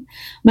evening,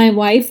 my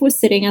wife was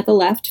sitting at the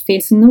left,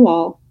 facing the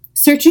wall,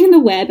 searching the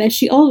web as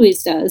she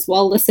always does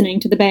while listening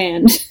to the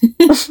band.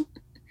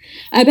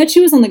 I bet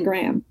she was on the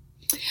gram.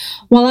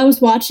 While I was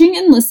watching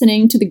and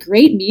listening to the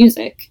great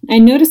music, I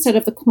noticed out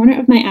of the corner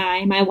of my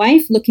eye my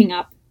wife looking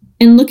up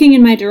and looking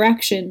in my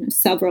direction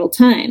several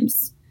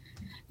times.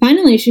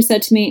 Finally, she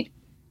said to me,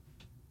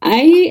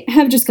 I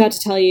have just got to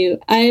tell you,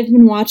 I've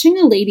been watching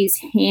a lady's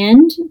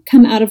hand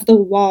come out of the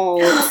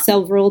wall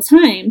several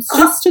times,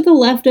 just to the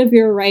left of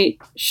your right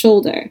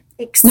shoulder.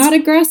 Not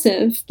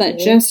aggressive, but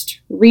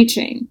just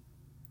reaching.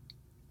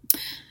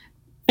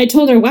 I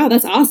told her, wow,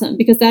 that's awesome,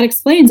 because that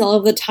explains all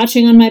of the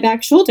touching on my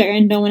back shoulder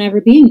and no one ever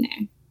being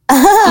there.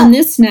 On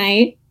this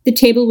night, the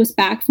table was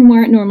back from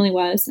where it normally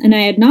was, and I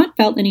had not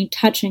felt any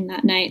touching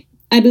that night.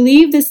 I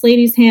believe this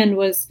lady's hand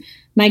was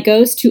my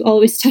ghost who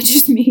always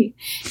touches me,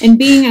 and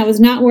being I was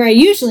not where I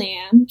usually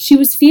am, she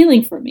was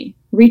feeling for me,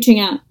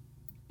 reaching out.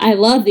 I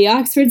love the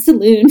Oxford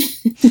Saloon.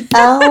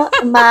 Oh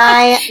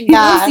my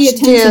gosh, the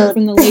attention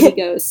from the lady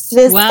ghost.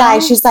 This guy,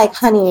 she's like,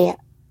 honey,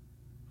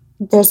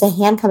 there's a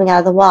hand coming out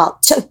of the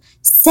wall.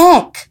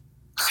 Sick.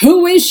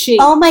 Who is she?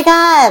 Oh my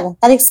God,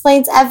 that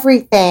explains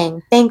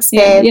everything. Thanks,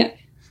 babe. Yeah.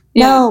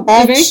 No,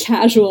 bitch. A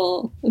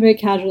very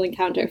casual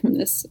encounter from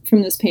this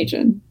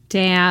patron.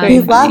 Damn,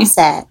 he loves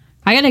it.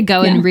 I gotta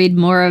go and read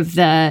more of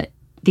the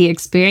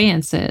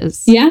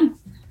experiences. Yeah,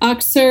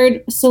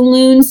 Oxford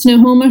Saloon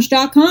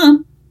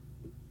Snohomish.com.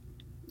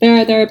 There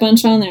are a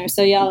bunch on there.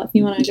 So y'all, if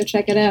you want to go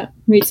check it out,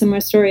 read some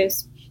more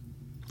stories.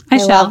 I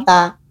shall. Love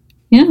that.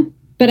 Yeah,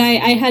 but I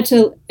had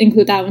to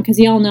include that one because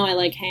y'all know I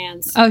like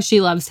hands. Oh,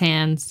 she loves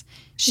hands.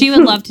 She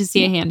would love to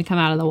see a hand come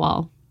out of the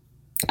wall.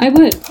 I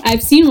would.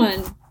 I've seen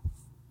one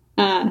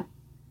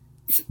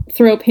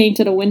throw paint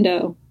at a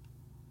window.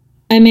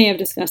 I may have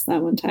discussed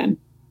that one time.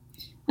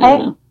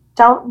 I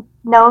don't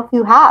know if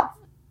you have.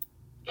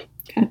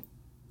 Okay.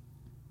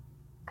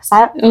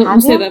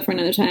 We'll save that for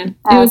another time.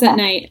 It was at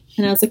night,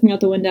 and I was looking out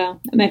the window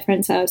at my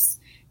friend's house,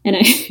 and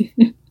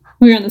we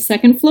were on the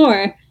second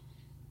floor,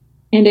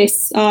 and I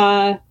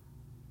saw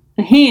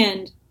a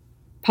hand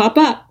pop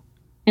up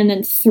and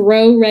then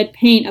throw red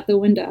paint at the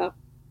window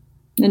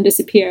and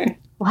disappear.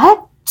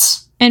 What?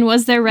 And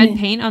was there red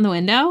paint on the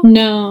window?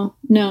 No.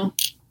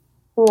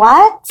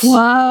 What?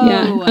 Whoa.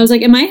 Yeah. I was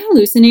like, am I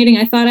hallucinating?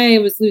 I thought I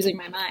was losing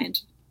my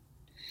mind.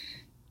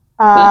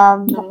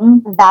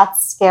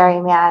 That's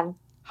scary, man.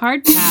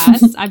 Hard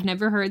pass. I've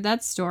never heard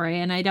that story,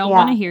 and I don't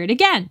want to hear it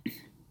again.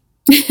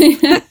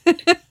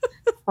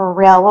 For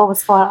real, what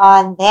was going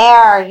on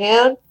there,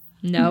 dude?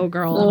 No,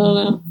 girl. I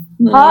don't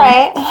know. All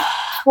right.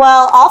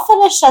 Well, I'll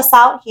finish us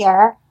out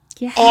here.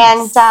 Yes.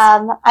 And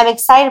I'm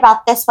excited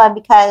about this one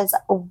because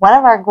one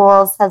of our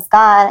ghouls has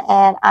gone,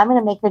 and I'm going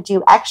to make her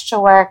do extra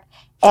work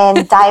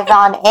and dive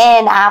on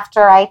in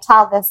after I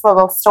tell this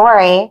little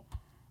story.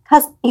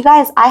 Because, you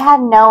guys, I had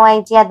no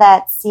idea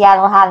that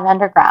Seattle had an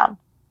underground.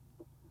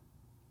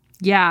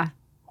 Yeah.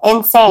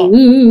 Insane.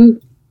 Ooh.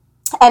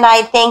 And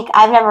I think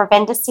I've never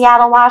been to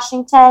Seattle,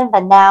 Washington,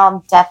 but now I'm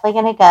definitely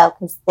going to go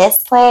because this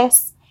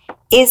place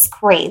is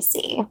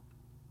crazy.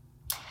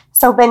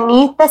 So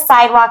beneath the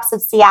sidewalks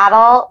of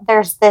Seattle,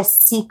 there's this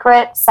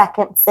secret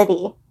second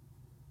city.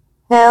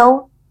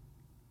 Who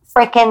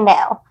freaking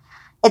knew?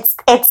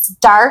 It's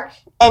dark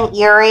and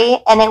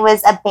eerie, and it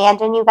was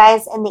abandoned, you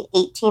guys, in the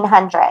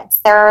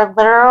 1800s. There are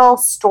literal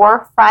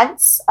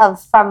storefronts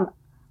from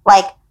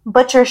like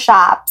butcher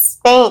shops,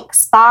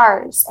 banks,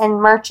 bars,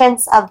 and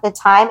merchants of the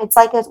time. It's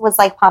like it was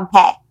like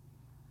Pompeii.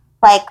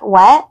 Like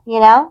what, you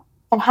know?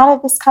 And how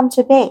did this come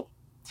to be?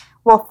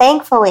 Well,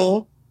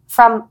 thankfully,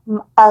 from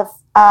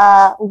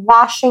a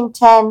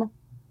Washington,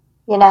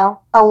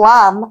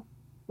 alum,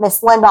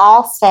 Miss Linda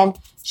Alston,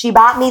 she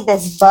bought me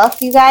this book,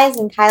 you guys,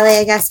 and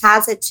Kylie, I guess,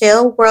 has it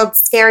too, World's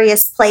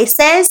Scariest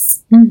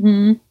Places.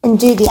 Mm-hmm. And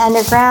dude, the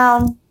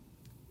underground,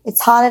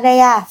 it's haunted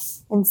AF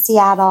in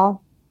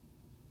Seattle.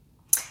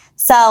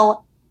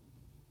 So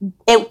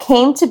it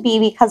came to be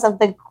because of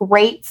the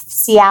Great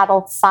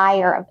Seattle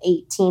Fire of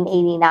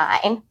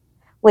 1889,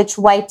 which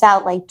wiped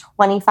out like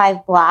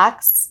 25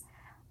 blocks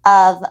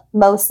of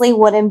mostly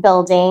wooden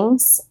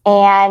buildings,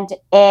 and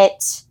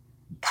it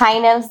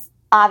kind of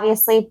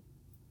obviously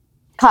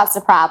caused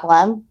a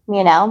problem,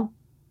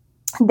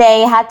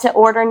 They had to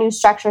order new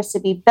structures to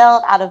be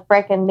built out of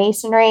brick and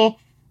masonry,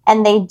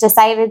 and they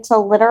decided to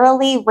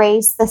literally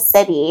raise the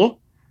city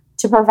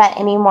to prevent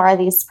any more of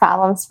these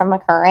problems from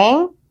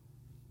occurring.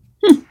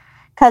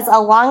 Because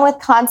along with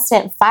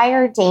constant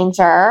fire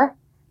danger,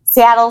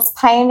 Seattle's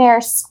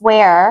Pioneer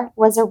Square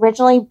was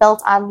originally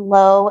built on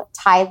low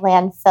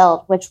tideland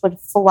filled, which would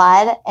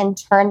flood and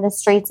turn the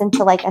streets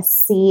into like a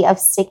sea of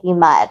sticky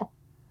mud.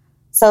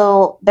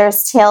 So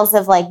there's tales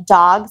of like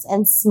dogs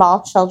and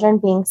small children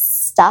being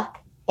stuck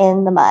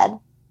in the mud,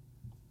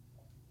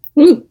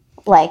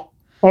 like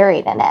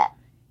buried in it.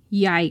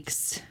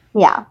 Yikes.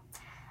 Yeah.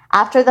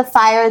 After the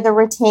fire, the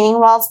retaining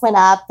walls went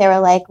up. They were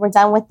like, we're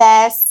done with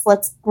this.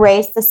 Let's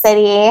raise the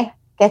city,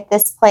 get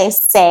this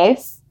place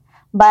safe.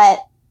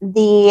 But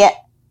the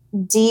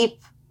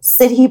deep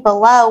city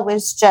below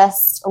was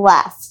just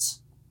left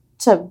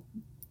to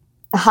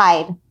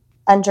hide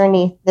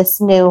underneath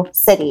this new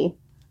city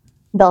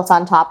built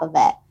on top of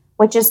it,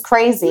 which is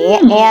crazy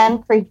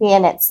and creepy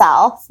in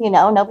itself.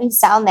 Nobody's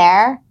down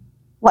there.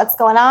 What's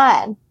going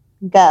on?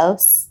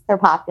 Ghosts. They're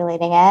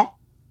populating it.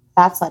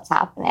 That's what's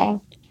happening.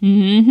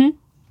 Mm-hmm.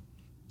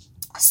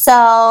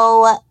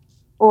 So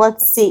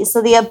let's see. So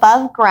the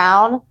above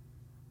ground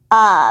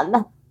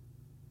Um,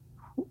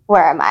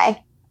 where am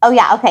I? Oh,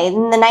 yeah. Okay.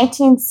 In the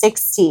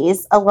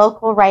 1960s, a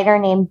local writer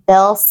named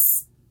Bill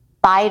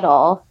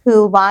Speidel,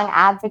 who long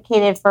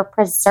advocated for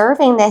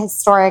preserving the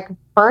historic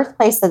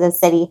birthplace of the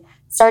city,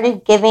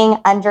 started giving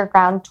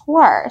underground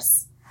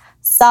tours.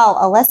 So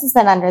Alyssa's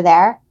been under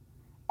there,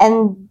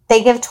 and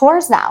they give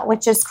tours now,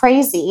 which is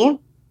crazy.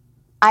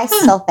 I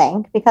still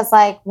think, because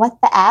like,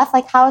 what the F?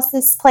 Like, how is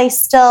this place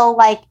still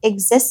like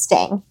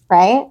existing,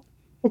 right?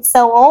 It's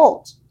so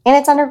old and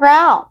it's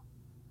underground.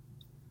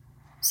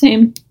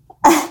 Same.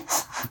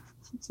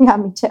 Yeah,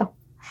 me too.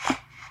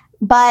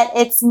 But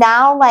it's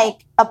now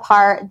like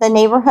the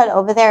neighborhood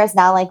over there is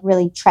now like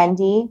really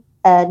trendy.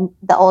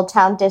 The Old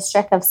Town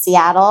district of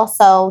Seattle.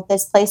 So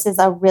this place is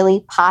a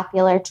really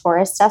popular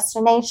tourist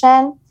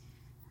destination.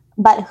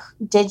 But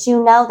did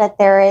you know that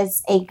there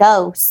is a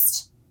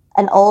ghost,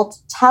 an old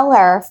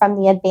teller from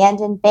the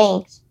abandoned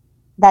bank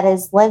that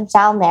has lived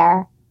down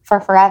there for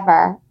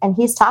forever, and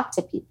he's talked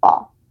to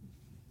people?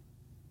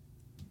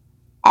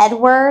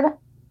 Edward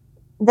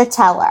the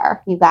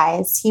teller, you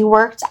guys. He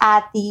worked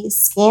at the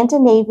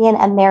Scandinavian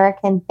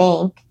American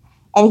Bank,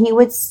 and he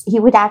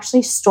would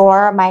actually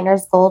store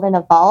miners' gold in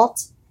a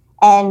vault.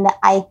 And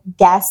I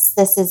guess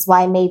this is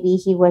why maybe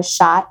he was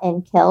shot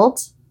and killed.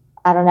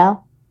 I don't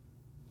know.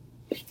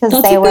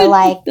 Because they were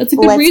like, let's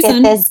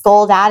get this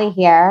gold out of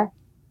here.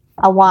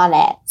 I want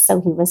it. So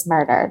he was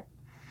murdered.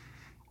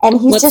 And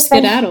he's just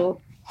been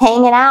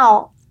hanging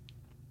out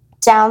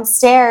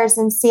downstairs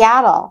in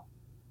Seattle.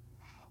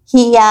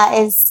 He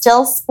is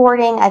still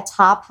sporting a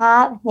top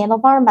hat,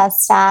 handlebar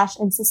mustache,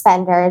 and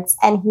suspenders,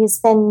 and he's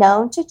been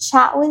known to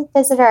chat with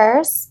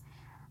visitors.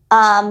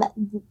 And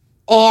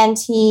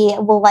he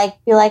will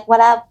be like, "What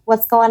up?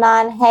 What's going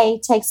on?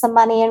 Hey, take some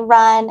money and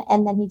run,"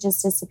 and then he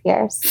just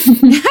disappears.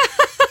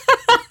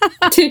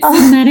 Take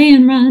some money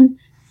and run.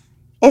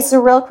 It's a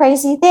real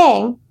crazy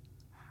thing,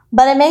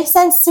 but it makes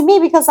sense to me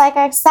because, like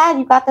I said,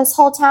 you got this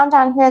whole town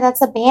down here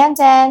that's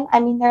abandoned. I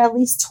mean, there are at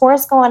least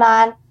tours going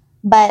on.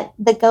 But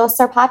the ghosts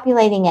are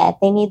populating it.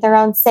 They need their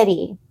own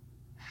city.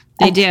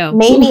 They do.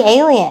 Maybe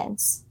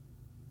aliens.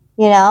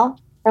 You know?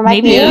 There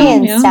might be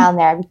aliens down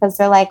there because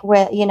they're like,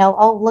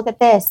 oh, look at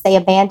this. They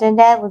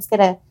abandoned it. Let's get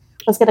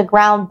a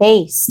ground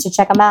base to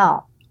check them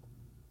out.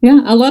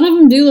 Yeah, a lot of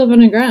them do live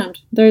underground.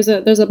 There's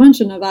a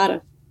bunch in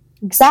Nevada.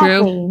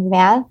 Exactly, True.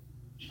 Man.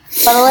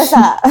 But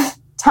Alyssa,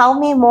 tell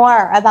me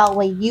more about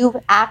what you've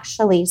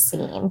actually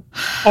seen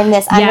in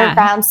this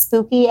underground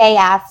spooky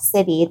AF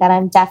city that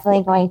I'm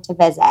definitely going to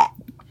visit.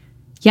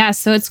 Yeah,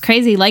 so it's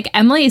crazy. Like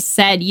Emily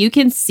said, you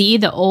can see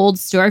the old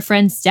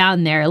storefronts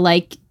down there.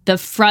 Like the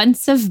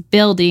fronts of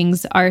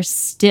buildings are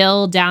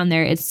still down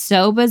there. It's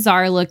so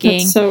bizarre looking.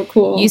 That's so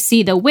cool. You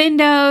see the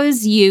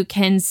windows. You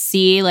can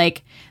see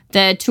like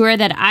the tour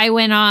that I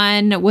went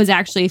on was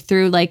actually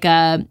through like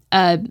a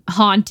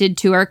haunted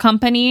tour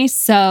company.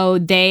 So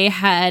they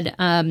had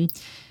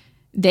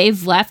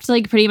they've left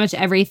like pretty much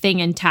everything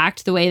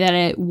intact the way that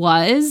it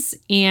was.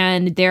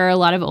 And there are a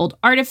lot of old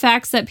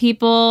artifacts that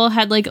people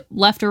had like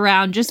left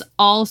around, just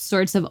all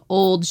sorts of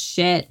old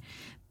shit.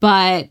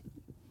 But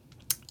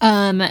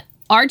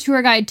our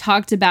tour guide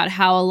talked about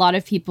how a lot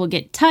of people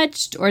get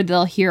touched or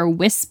they'll hear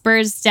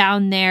whispers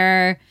down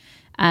there.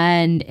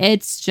 And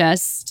it's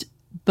just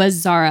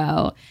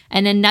bizarro.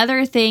 And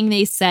another thing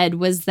they said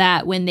was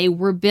that when they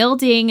were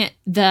building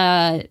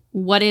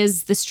what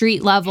is the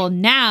street level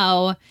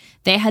now,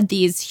 they had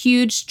these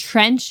huge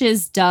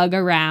trenches dug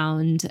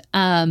around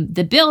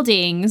the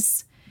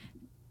buildings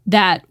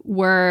that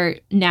were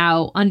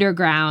now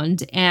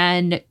underground,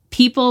 and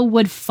people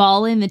would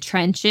fall in the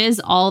trenches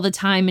all the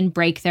time and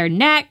break their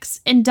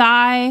necks and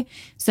die.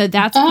 So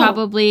that's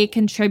probably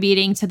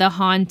contributing to the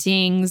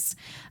hauntings.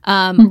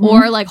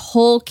 Or like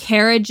whole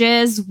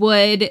carriages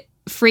would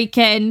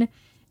freaking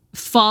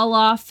fall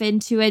off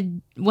into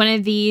one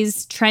of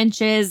these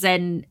trenches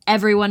and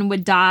everyone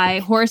would die.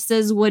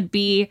 Horses would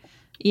be,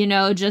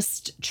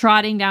 just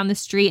trotting down the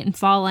street and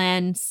fall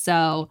in.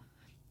 So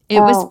it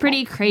was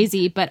pretty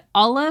crazy. But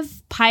all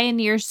of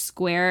Pioneer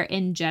Square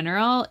in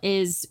general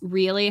is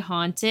really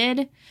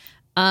haunted.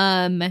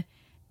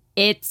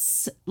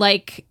 It's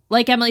like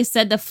Emily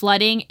said, the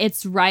flooding,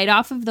 it's right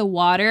off of the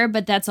water,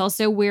 but that's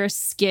also where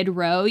Skid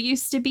Row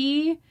used to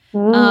be.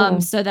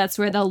 So that's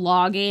where the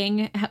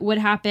logging would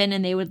happen,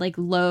 and they would like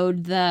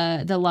load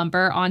the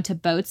lumber onto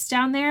boats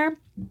down there.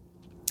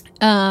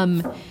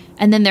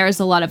 And then there's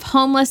a lot of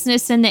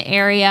homelessness in the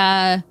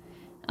area.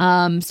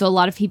 So a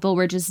lot of people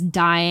were just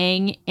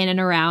dying in and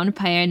around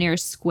Pioneer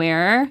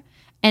Square.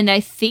 And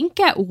I think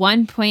at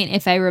one point,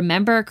 if I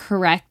remember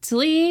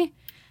correctly,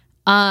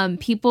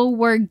 people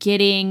were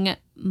getting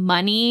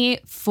money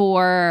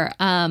for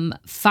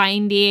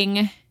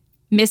finding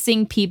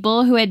missing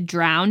people who had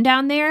drowned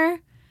down there.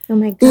 Oh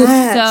my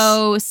gosh.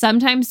 So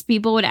sometimes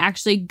people would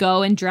actually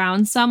go and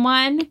drown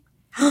someone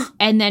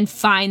and then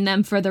find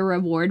them for the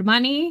reward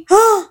money.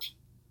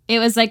 It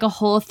was like a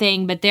whole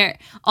thing, but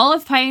all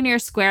of Pioneer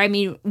Square, I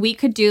mean, we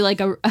could do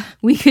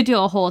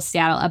a whole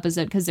Seattle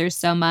episode because there's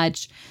so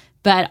much.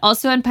 But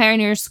also in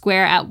Pioneer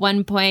Square at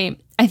one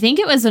point, I think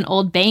it was an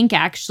old bank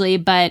actually,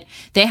 but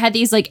they had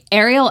these like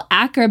aerial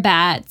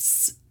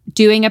acrobats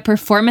doing a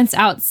performance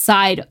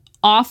outside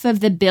off of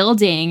the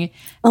building.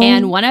 Oh.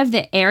 And one of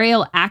the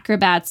aerial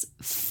acrobats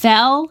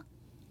fell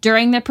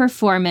during the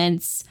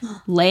performance,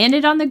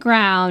 landed on the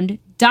ground,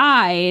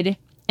 died.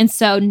 And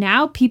so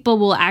now people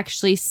will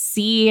actually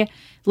see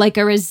like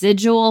a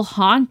residual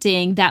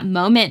haunting. That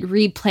moment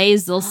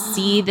replays. They'll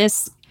see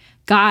this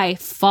guy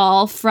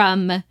fall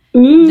from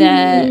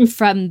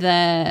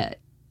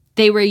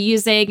they were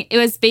using, it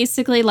was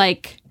basically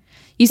like,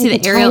 you see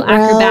like the aerial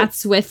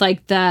acrobats with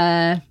like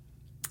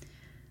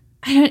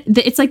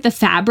it's like the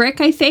fabric,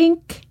 I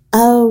think.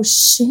 Oh,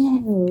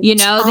 shoot. You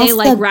know, they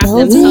like wrap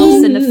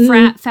themselves in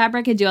the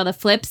fabric and do all the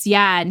flips.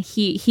 Yeah, and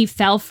he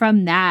fell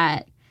from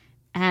that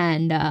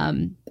and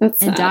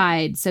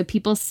died. So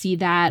people see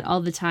that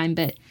all the time.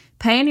 But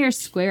Pioneer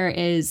Square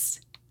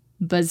is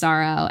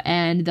bizarro,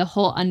 and the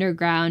whole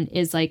underground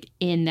is like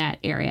in that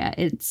area.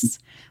 It's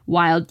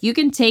wild. You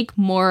can take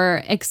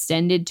more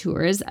extended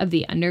tours of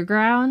the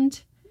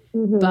underground,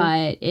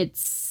 but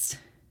it's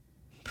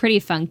pretty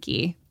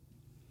funky.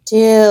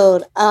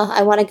 Dude,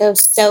 I want to go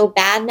so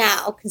bad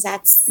now because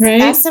that's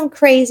some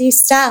crazy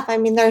stuff. I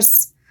mean,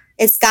 it's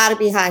got to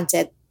be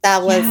haunted.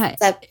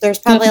 There's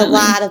probably a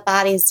lot of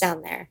bodies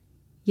down there.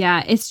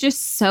 Yeah, it's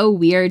just so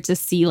weird to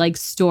see like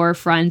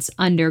storefronts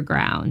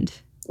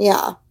underground.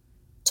 Yeah,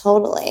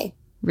 totally.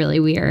 Really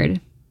weird.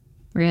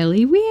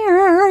 Really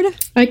weird.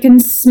 I can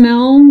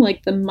smell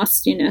like the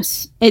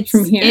mustiness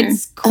from here.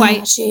 It's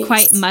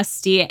quite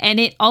musty, and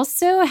it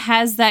also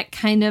has that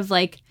kind of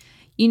like,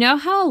 you know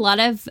how a lot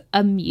of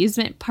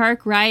amusement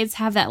park rides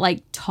have that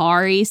like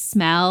tarry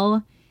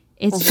smell?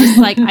 It's just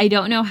like, I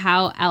don't know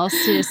how else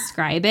to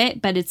describe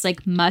it, but it's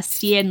like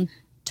musty and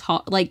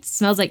like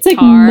smells like tar.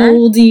 Like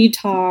moldy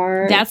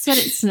tar. That's what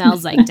it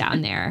smells like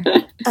down there.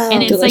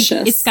 And it's delicious.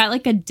 Like, it's got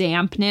like a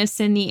dampness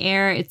in the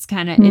air. It's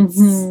kind of,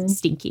 it's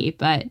stinky,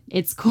 but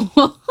it's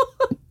cool.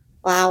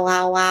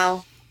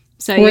 Wow.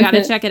 So you got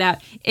to check it out.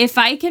 If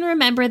I can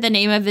remember the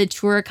name of the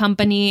tour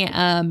company,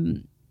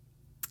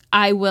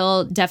 I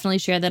will definitely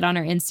share that on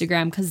our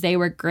Instagram because they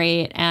were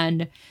great,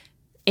 and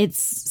it's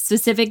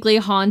specifically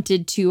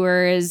haunted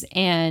tours,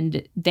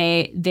 and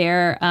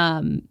their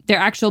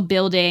actual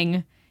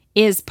building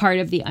is part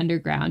of the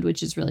underground,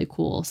 which is really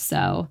cool.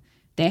 So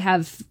they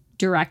have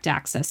direct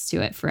access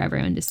to it for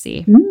everyone to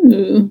see.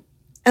 Ooh.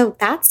 Oh,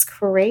 that's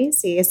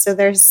crazy. So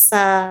they're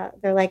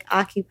like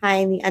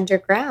occupying the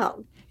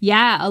underground.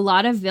 Yeah, a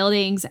lot of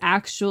buildings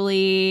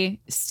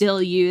actually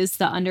still use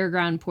the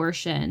underground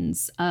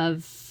portions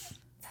of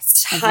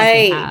what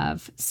they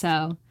have.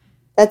 So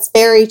that's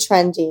very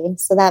trendy.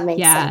 So that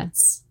makes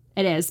sense.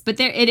 It is. But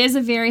it is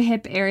a very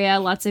hip area.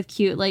 Lots of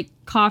cute like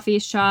coffee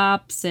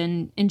shops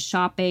and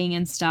shopping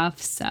and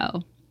stuff.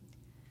 So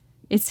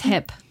it's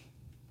hip.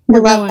 I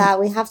love that.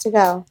 We have to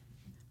go.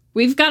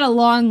 We've got a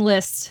long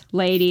list,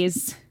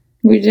 ladies.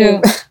 We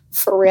do.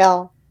 For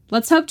real.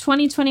 Let's hope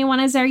 2021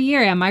 is our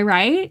year. Am I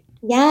right?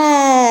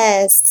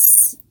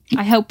 Yes.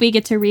 I hope we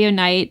get to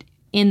reunite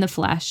in the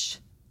flesh.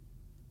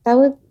 That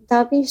would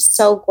be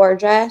so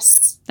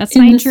gorgeous. That's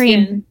my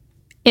dream.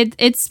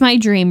 It's my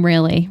dream,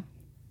 really.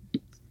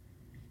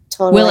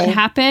 Totally. Will it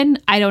happen?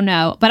 I don't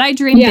know. But I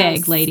dream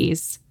big,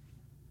 ladies.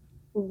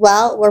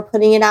 Well, we're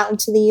putting it out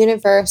into the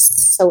universe,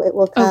 so it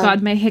will come. Oh,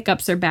 God, my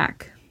hiccups are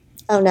back.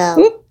 Oh, no.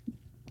 Oop.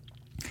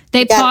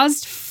 They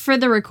paused for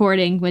the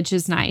recording, which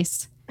is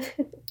nice.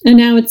 And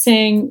now it's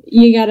saying,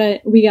 we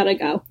gotta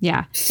go.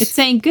 Yeah. It's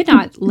saying, good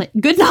night, ladies.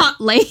 Good night.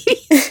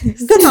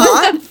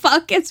 What the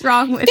fuck is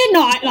wrong with Good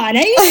night,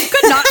 ladies.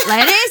 Good night,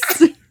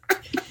 ladies.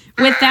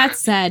 With that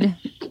said,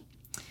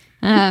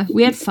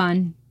 we had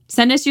fun.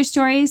 Send us your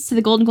stories to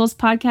the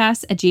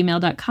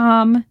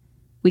goldengoalspodcast@gmail.com.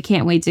 We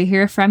can't wait to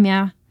hear from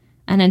you.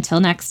 And until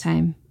next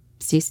time,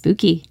 stay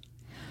spooky.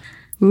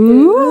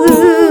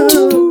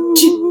 Ooh.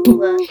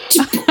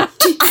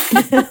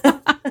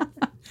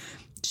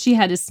 She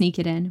had to sneak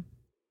it in.